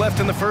 seconds left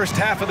in the first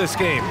half of this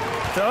game.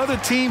 The other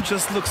team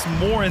just looks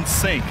more in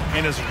sync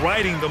and is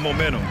riding the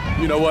momentum.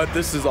 You know what?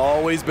 This has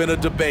always been a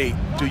debate.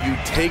 Do you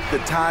take the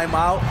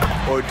timeout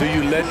or do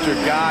you let your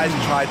guys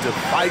try to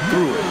fight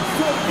through it?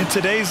 In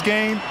today's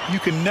game, you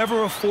can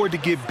never afford to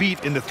get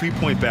beat in the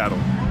three-point battle.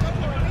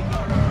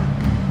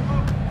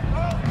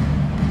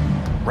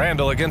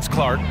 Randall against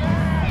Clark.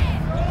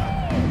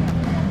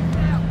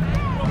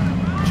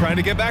 Trying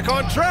to get back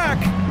on track.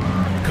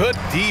 Good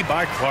D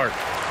by Clark.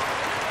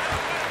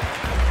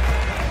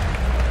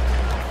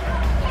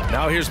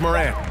 Now here's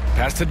Morant.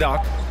 Pass to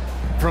Doc.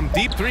 From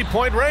deep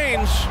three-point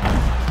range.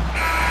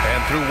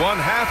 And through one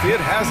half, it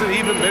hasn't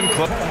even been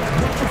close.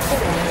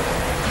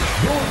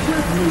 Your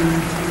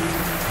Grizzlies,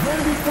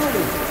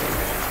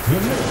 90-30. The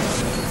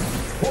Knicks,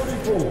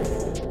 44.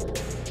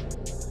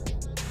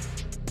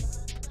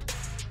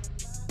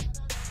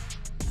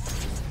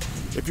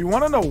 If you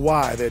want to know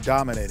why they're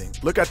dominating,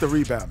 look at the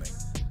rebounding.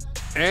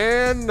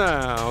 And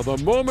now, the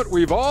moment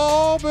we've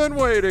all been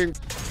waiting.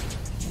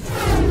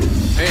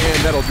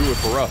 And that'll do it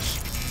for us.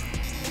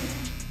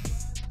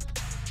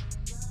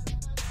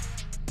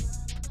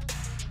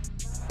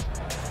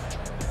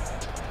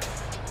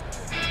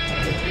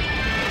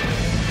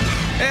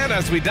 And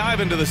as we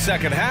dive into the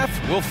second half,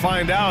 we'll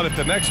find out if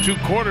the next 2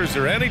 quarters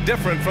are any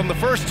different from the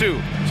first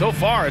 2. So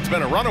far, it's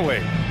been a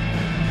runaway.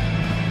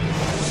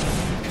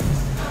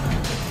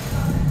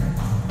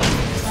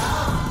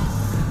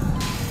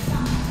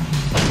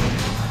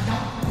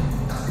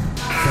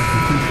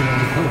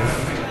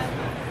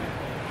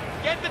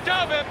 Get the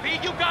dub,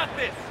 MP. You got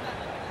this.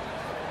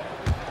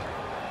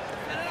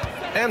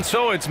 And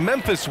so it's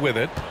Memphis with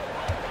it.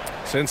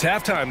 Since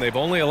halftime, they've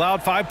only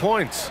allowed 5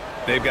 points.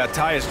 They've got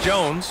Tyus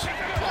Jones,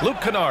 Luke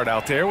Kennard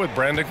out there with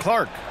Brandon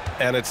Clark.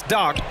 And it's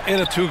Doc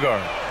in a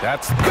 2-guard.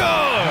 That's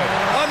good!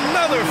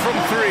 Another from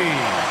three.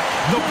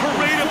 The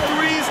parade of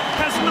threes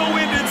has no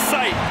end in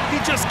sight. He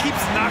just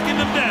keeps knocking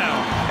them down.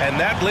 And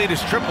that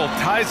latest triple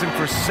ties him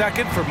for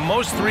second for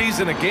most threes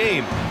in a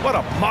game. What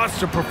a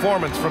monster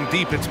performance from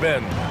deep it's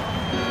been.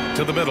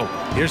 To the middle.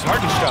 Here's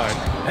Hartenstein.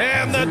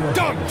 And the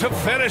dunk to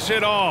finish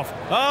it off.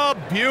 A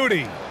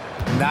beauty.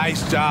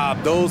 Nice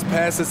job. Those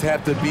passes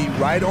have to be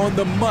right on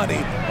the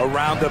money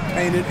around the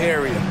painted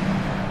area.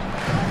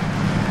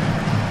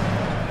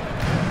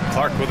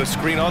 Clark with a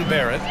screen on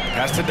Barrett.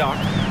 Pass to Doc.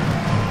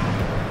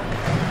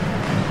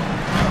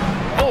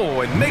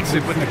 Oh, and makes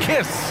it with the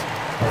kiss.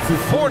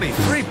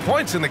 43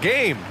 points in the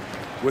game.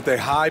 With a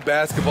high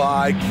basketball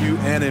IQ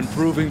and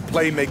improving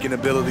playmaking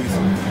abilities,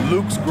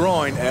 Luke's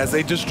growing as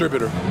a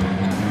distributor.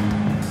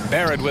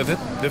 Barrett with it,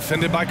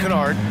 defended by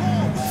Kennard.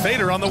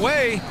 Fader on the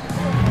way.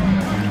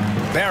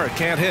 Barrett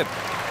can't hit.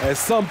 At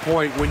some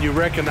point, when you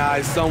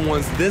recognize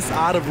someone's this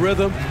out of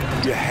rhythm,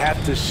 you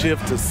have to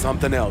shift to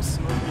something else.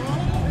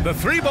 The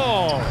three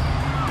ball.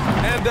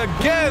 And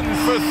again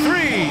for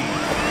three.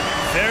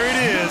 There it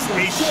is,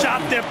 a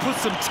shot that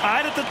puts him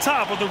tied at the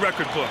top of the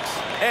record books.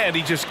 And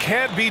he just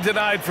can't be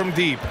denied from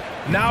deep.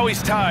 Now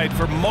he's tied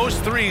for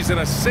most threes in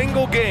a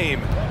single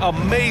game.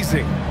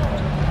 Amazing.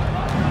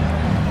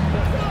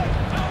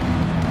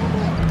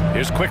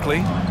 Here's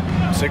Quickly.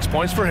 6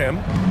 points for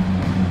him.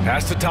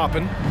 Pass to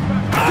Toppin.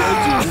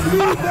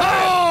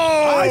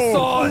 I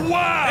saw it.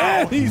 Wow.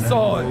 And he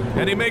saw it.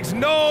 And he makes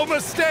no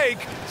mistake.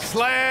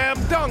 Slam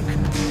dunk.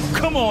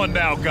 Come on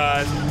now,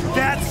 guys.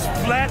 That's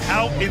flat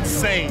out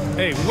insane.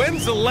 Hey,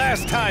 when's the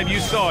last time you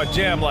saw a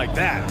jam like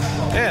that?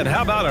 And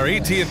how about our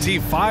AT&T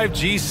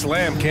 5G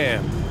Slam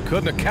Cam?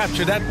 Couldn't have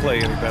captured that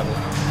play any better.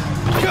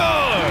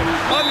 Good!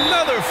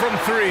 Another from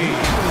three.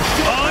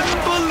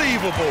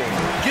 Unbelievable.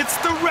 Gets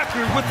the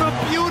record with a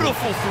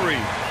beautiful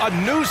three. A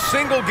new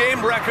single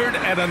game record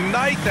and a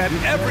night that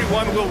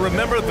everyone will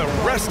remember the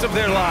rest of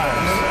their lives.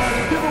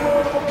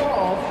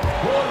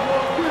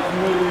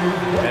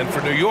 And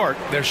for New York,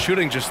 they're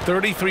shooting just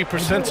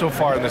 33% so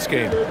far in this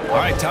game. All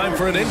right, time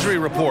for an injury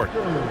report.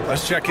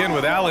 Let's check in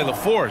with Allie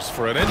LaForce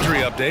for an injury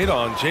update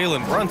on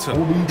Jalen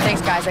Brunson.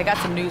 Thanks, guys. I got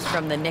some news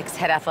from the Knicks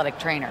head athletic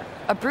trainer.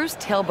 A bruised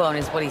tailbone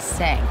is what he's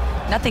saying.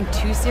 Nothing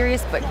too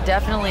serious, but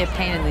definitely a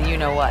pain in the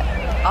you-know-what.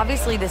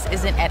 Obviously, this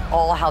isn't at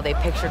all how they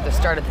pictured the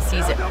start of the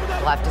season.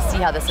 We'll have to see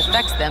how this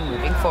affects them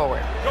moving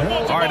forward.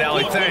 All right,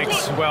 Allie,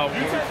 thanks. Well,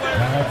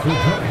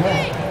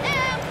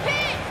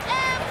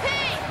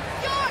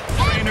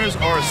 trainers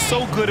are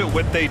so good at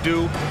what they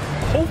do.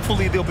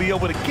 Hopefully, they'll be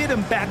able to get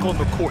him back on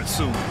the court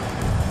soon.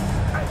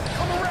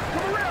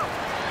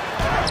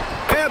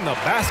 And the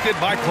basket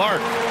by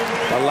Clark.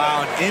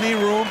 Allowing any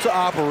room to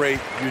operate,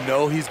 you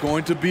know he's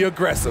going to be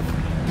aggressive.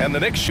 And the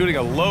Knicks shooting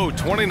a low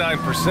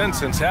 29%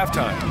 since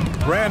halftime.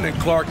 Brandon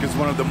Clark is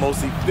one of the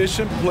most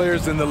efficient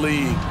players in the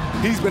league.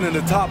 He's been in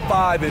the top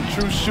 5 in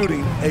true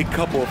shooting a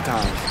couple of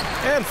times.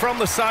 And from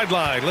the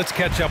sideline, let's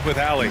catch up with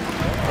Allie.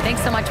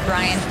 Thanks so much,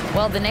 Brian.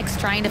 Well, the Knicks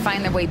trying to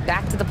find their way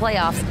back to the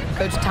playoffs.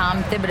 Coach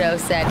Tom Thibodeau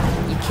said,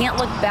 you can't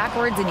look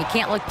backwards and you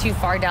can't look too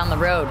far down the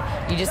road.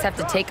 You just have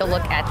to take a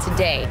look at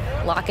today,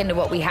 lock into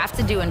what we have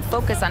to do, and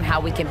focus on how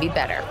we can be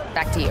better.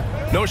 Back to you.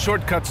 No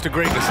shortcuts to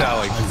greatness,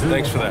 Allie.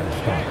 Thanks for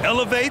that.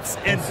 Elevates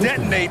and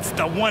detonates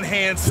the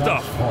one-hand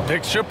stuff.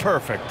 Picture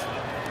perfect.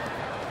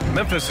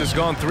 Memphis has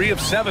gone 3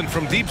 of 7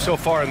 from deep so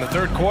far in the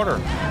third quarter.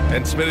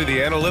 And Smitty, the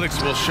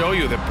analytics will show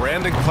you that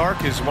Brandon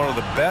Clark is one of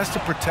the best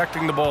at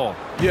protecting the ball.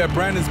 Yeah,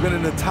 Brandon's been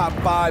in the top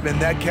 5 in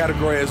that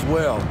category as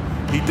well.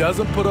 He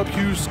doesn't put up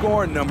huge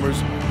scoring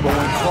numbers, but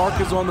when Clark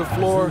is on the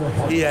floor,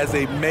 he has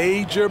a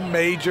major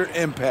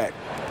impact.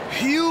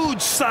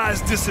 Huge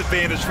size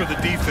disadvantage for the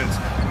defense.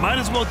 Might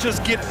as well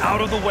just get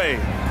out of the way.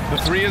 The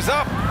three is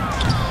up.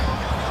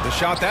 The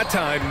shot that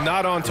time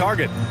not on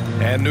target.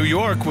 And New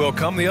York will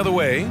come the other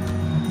way.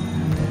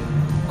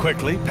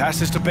 Quickly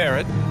passes to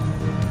Barrett.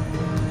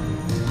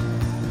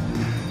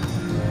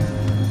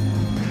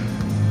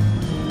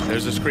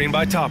 There's a screen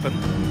by Toppin.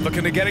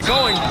 Looking to get it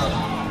going.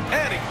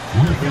 And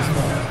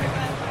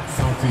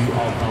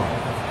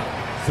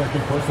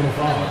second personal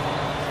foul.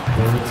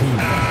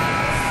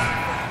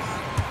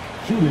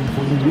 13. Shooting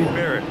for New York.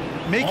 Barrett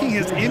making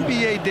his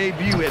NBA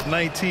debut at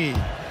 19.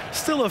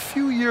 Still a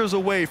few years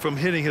away from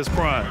hitting his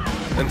prime.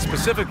 And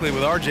specifically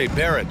with R.J.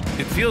 Barrett,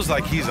 it feels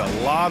like he's a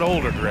lot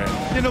older, Grant.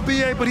 You know,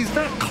 B.A., but he's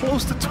not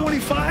close to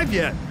 25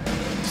 yet.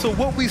 So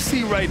what we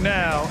see right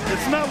now,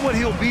 it's not what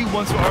he'll be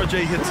once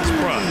R.J. hits his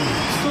prime.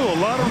 Still a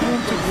lot of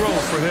room to grow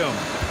for him.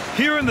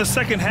 Here in the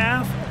second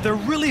half, they're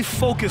really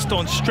focused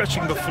on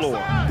stretching the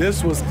floor.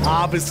 This was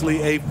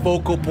obviously a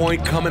focal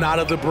point coming out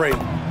of the break.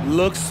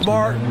 Look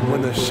smart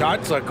when the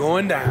shots are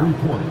going down.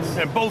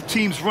 And both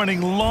teams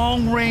running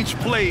long-range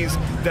plays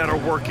that are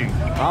working.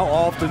 How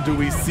often do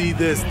we see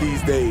this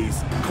these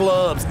days?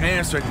 Clubs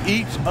answering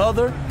each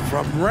other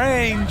from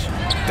range.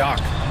 Doc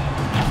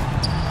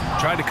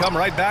tried to come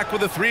right back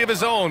with a three of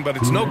his own, but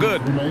it's no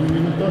good.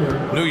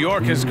 New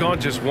York has gone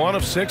just 1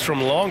 of 6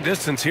 from long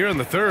distance here in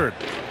the third.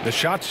 The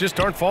shots just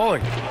aren't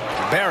falling.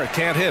 Barrett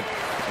can't hit.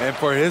 And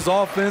for his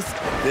offense,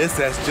 this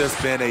has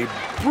just been a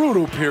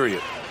brutal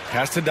period.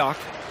 Pass to Doc.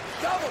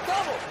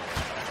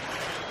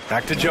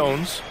 Back to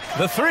Jones.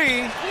 The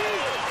three.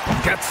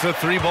 Gets the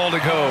three ball to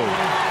go.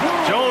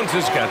 Jones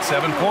has got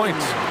 7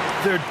 points.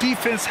 Their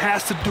defense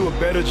has to do a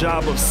better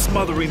job of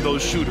smothering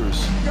those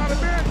shooters.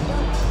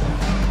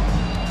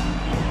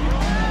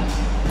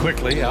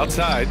 Quickly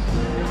outside.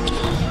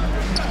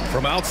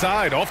 From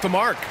outside, off the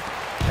mark.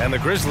 And the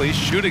Grizzlies'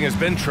 shooting has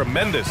been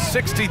tremendous.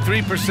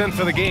 63%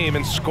 for the game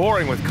and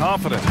scoring with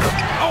confidence.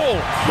 Oh,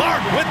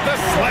 Clark with the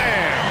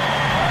slam.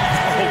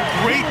 Oh,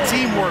 great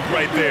teamwork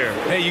right there.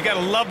 Hey, you got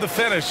to love the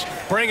finish.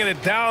 Bringing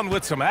it down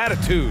with some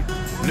attitude.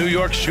 New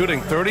York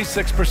shooting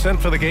 36%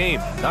 for the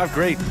game. Not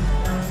great.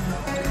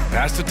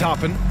 Pass to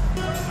Toppin.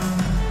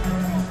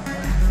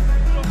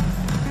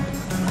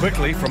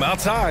 Quickly from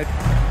outside.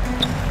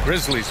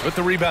 Grizzlies with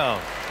the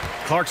rebound.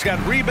 Clark's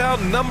got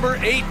rebound number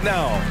 8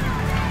 now.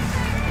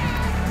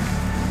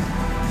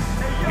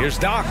 Here's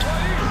Doc.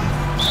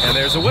 And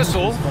there's a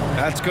whistle.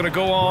 That's going to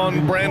go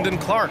on Brandon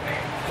Clark.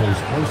 How the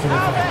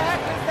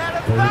heck is that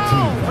a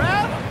foul,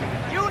 ref?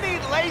 You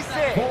need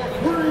LASIK.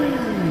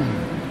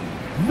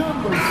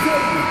 Number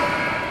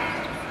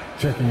 7.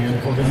 Checking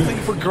in for the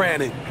Knicks. For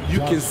granted, you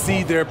can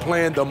see they're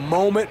playing the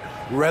moment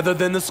rather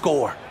than the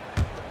score.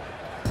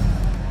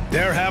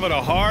 They're having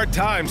a hard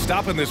time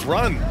stopping this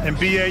run. And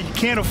BA, you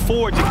can't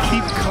afford to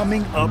keep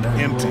coming up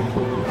empty.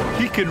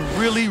 He can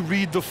really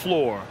read the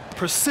floor.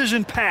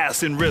 Precision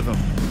pass in rhythm.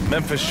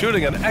 Memphis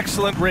shooting an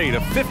excellent rate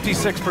of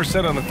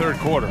 56% in the third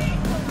quarter.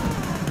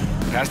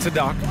 Pass to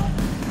Doc.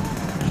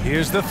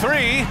 Here's the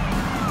three.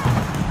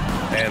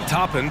 And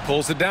Toppin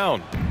pulls it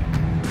down.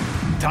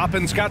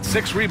 Toppin's got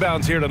 6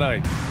 rebounds here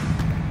tonight.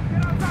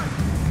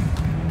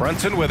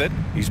 Brunson with it.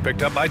 He's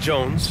picked up by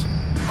Jones.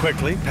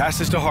 Quickly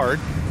passes to Hart.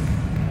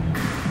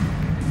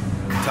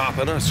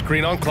 Toppin, a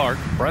screen on Clark.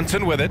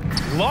 Brunson with it.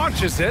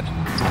 Launches it.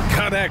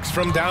 Connects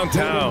from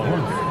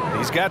downtown.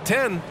 He's got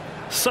 10.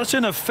 Such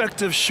an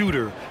effective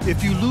shooter.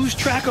 If you lose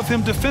track of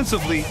him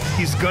defensively,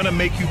 he's gonna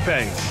make you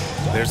pay.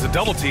 There's the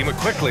double team at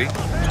Quickly.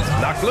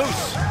 Knocked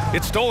loose.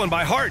 It's stolen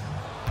by Hart.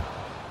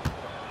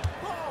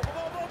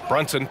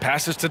 Brunson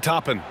passes to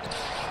Toppin.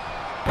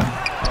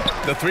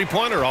 The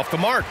three-pointer off the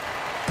mark.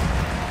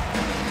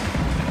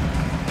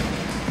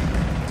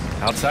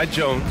 Outside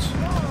Jones.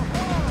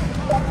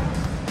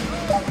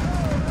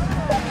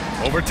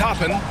 Over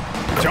Toppin.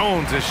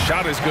 Jones'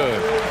 shot is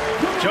good.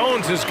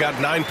 Jones has got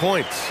 9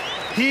 points.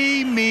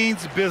 He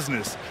means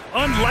business.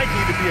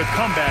 Unlikely to be a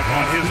comeback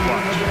on his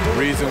watch.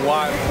 Reason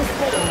why.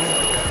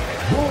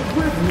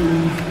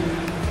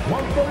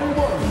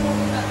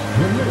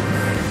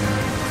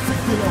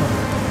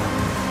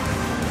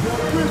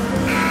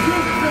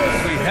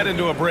 We head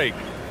into a break.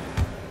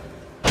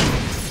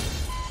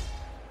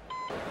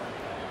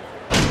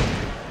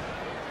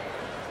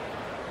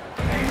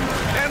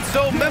 And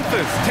so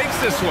Memphis takes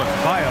this one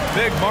by a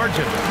big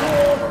margin.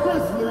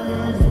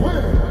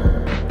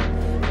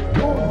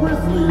 Your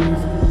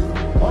Grizzlies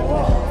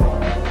unlock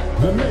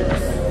the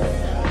Knicks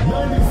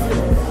 96.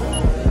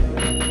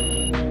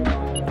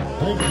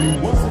 Thank you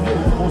once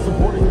again for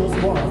supporting your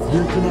squads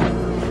here tonight.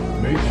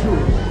 Make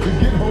sure to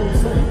get home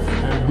safe,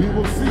 and we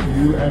will see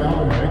you at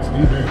our next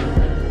event.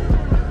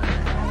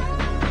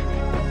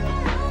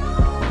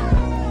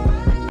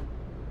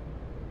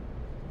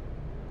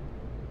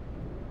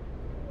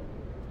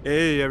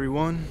 Hey,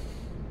 everyone.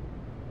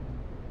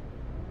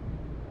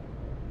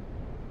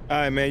 All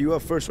right, man, you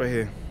up first right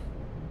here.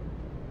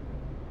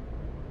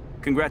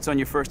 Congrats on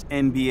your first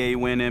NBA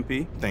win,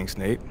 MP. Thanks,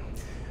 Nate.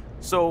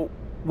 So,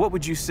 what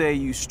would you say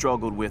you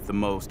struggled with the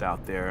most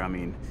out there? I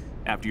mean,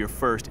 after your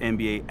first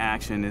NBA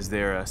action, is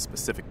there a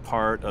specific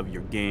part of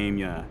your game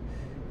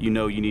you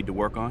know you need to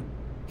work on?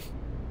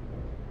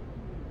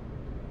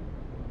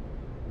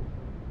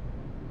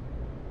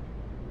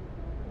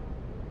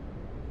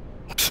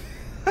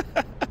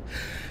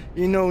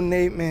 You know,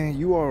 Nate, man,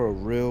 you are a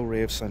real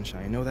ray of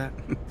sunshine. You know that?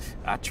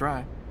 I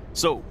try.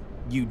 So,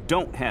 you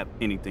don't have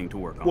anything to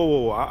work on?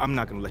 Whoa. I'm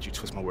not going to let you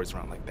twist my words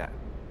around like that.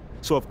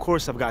 So, of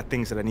course, I've got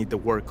things that I need to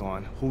work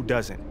on. Who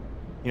doesn't?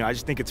 You know, I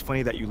just think it's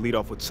funny that you lead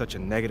off with such a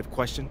negative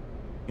question.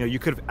 You know, you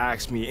could have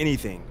asked me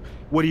anything.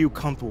 What are you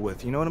comfortable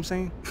with? You know what I'm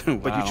saying? Well,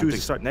 but you choose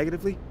to start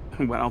negatively?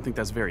 Well, I don't think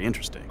that's very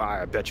interesting.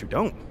 I bet you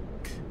don't.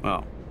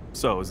 Well,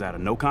 so is that a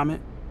no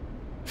comment?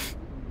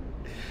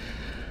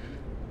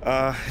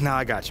 Nah,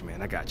 I got you,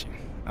 man. I got you.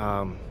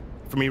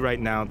 For me right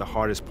now, the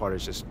hardest part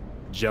is just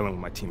gelling with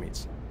my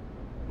teammates.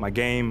 My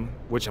game,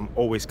 which I'm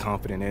always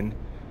confident in,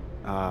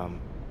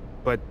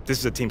 but this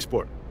is a team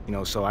sport, you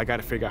know, so I got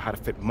to figure out how to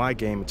fit my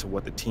game into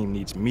what the team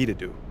needs me to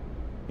do.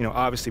 You know,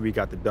 obviously we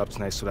got the dub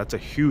tonight, so that's a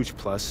huge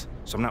plus,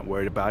 so I'm not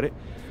worried about it.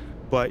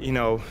 But, you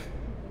know,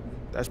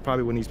 that's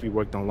probably what needs to be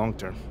worked on long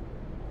term.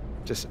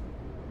 Just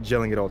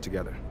gelling it all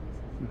together.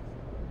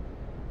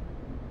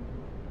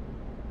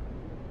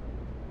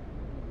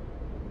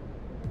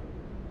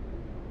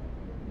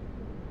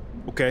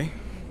 Okay,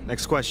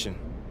 next question.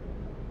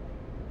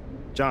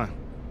 John.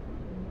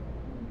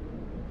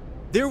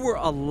 There were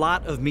a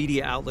lot of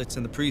media outlets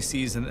in the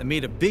preseason that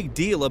made a big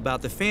deal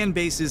about the fan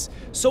base's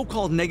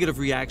so-called negative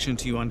reaction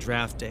to you on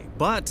draft day.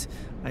 But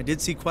I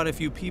did see quite a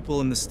few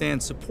people in the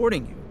stands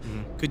supporting you.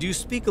 Could you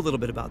speak a little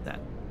bit about that?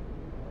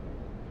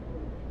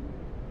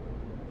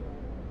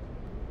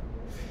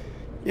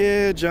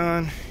 Yeah,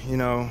 John, you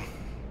know,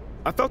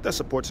 I felt that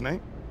support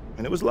tonight,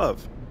 and it was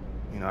love.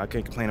 You know, I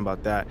can't complain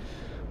about that.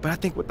 But I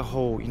think with the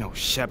whole,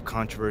 Shep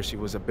controversy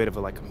was a bit of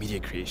a media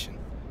creation,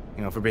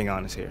 if we're being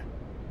honest here.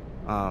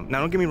 Now,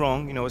 don't get me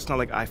wrong, it's not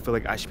like I feel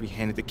like I should be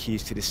handed the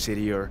keys to the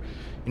city or,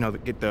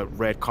 get the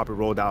red carpet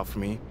rolled out for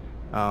me.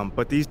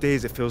 But these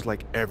days, it feels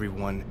like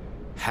everyone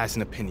has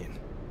an opinion.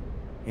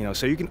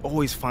 So you can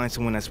always find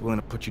someone that's willing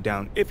to put you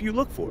down if you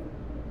look for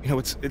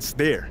it. It's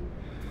there.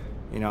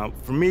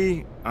 For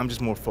me, I'm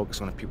just more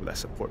focused on the people that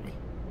support me,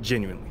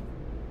 genuinely.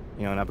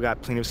 And I've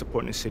got plenty of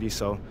support in the city,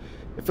 so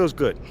it feels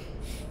good.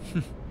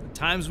 The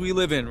times we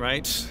live in,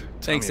 right?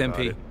 Thanks,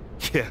 MP.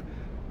 Yeah,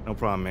 no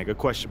problem, man. Good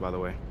question, by the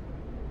way.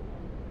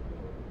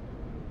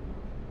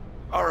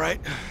 All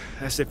right,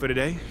 that's it for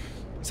today.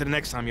 See you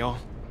next time, y'all.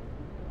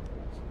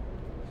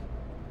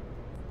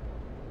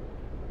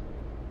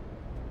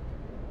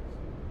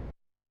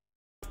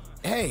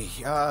 Hey,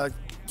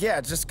 yeah,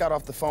 just got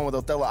off the phone with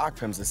Othello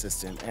Akpem's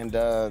assistant, and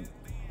the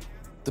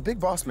big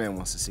boss man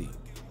wants to see you.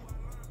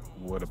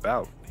 What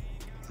about?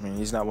 I mean,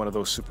 he's not one of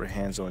those super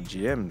hands-on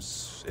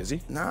GMs, is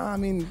he? Nah, I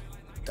mean,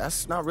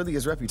 that's not really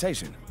his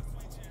reputation.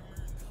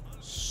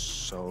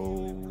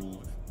 So...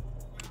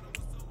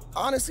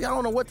 Honestly, I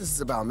don't know what this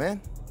is about,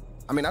 man.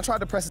 I mean, I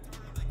tried to press it.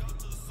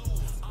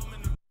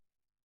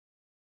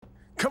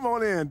 Come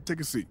on in,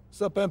 take a seat.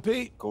 What's up,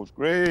 MP? Coach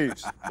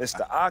Graves,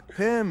 Mr.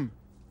 Akpem.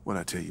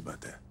 What'd I tell you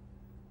about that?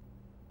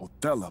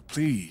 Othello,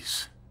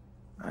 please.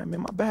 All right,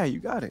 man, my bad, you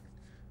got it.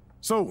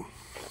 So,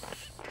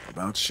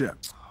 about Shep.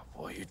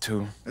 Oh, boy, you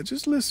too. Now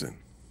just listen.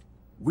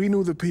 We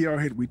knew the PR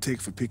hit we'd take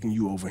for picking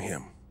you over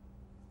him.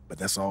 But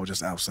that's all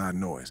just outside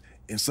noise.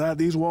 Inside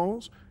these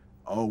walls,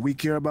 all we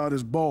care about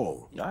is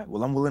ball. All right,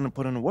 well, I'm willing to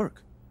put in the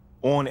work.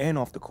 On and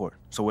off the court,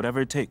 so whatever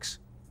it takes.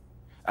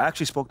 I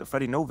actually spoke to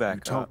Freddie Novak.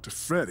 You talked to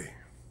Freddie?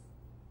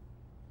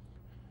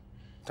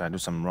 Did I do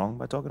something wrong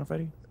by talking to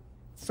Freddie?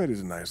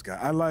 Freddie's a nice guy.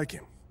 I like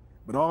him.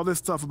 But all this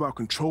stuff about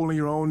controlling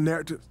your own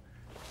narrative,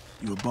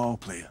 you're a ball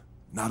player,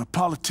 not a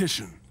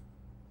politician.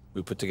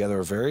 We put together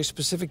a very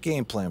specific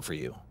game plan for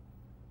you.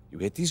 You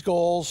hit these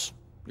goals,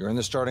 you're in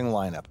the starting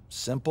lineup.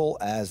 Simple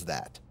as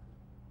that.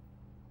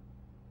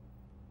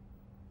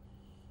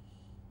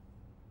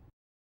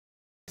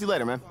 See you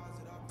later, man.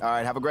 All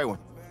right, have a great one.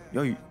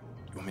 Yo, you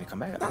want me to come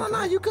back?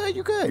 No, you good,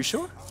 you good. You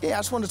sure? Yeah, I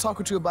just wanted to talk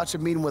with you about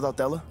your meeting with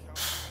Othello.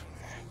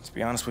 To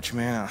be honest with you,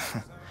 man,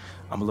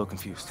 I'm a little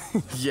confused.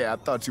 Yeah, I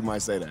thought you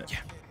might say that. Yeah.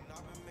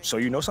 So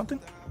you know something?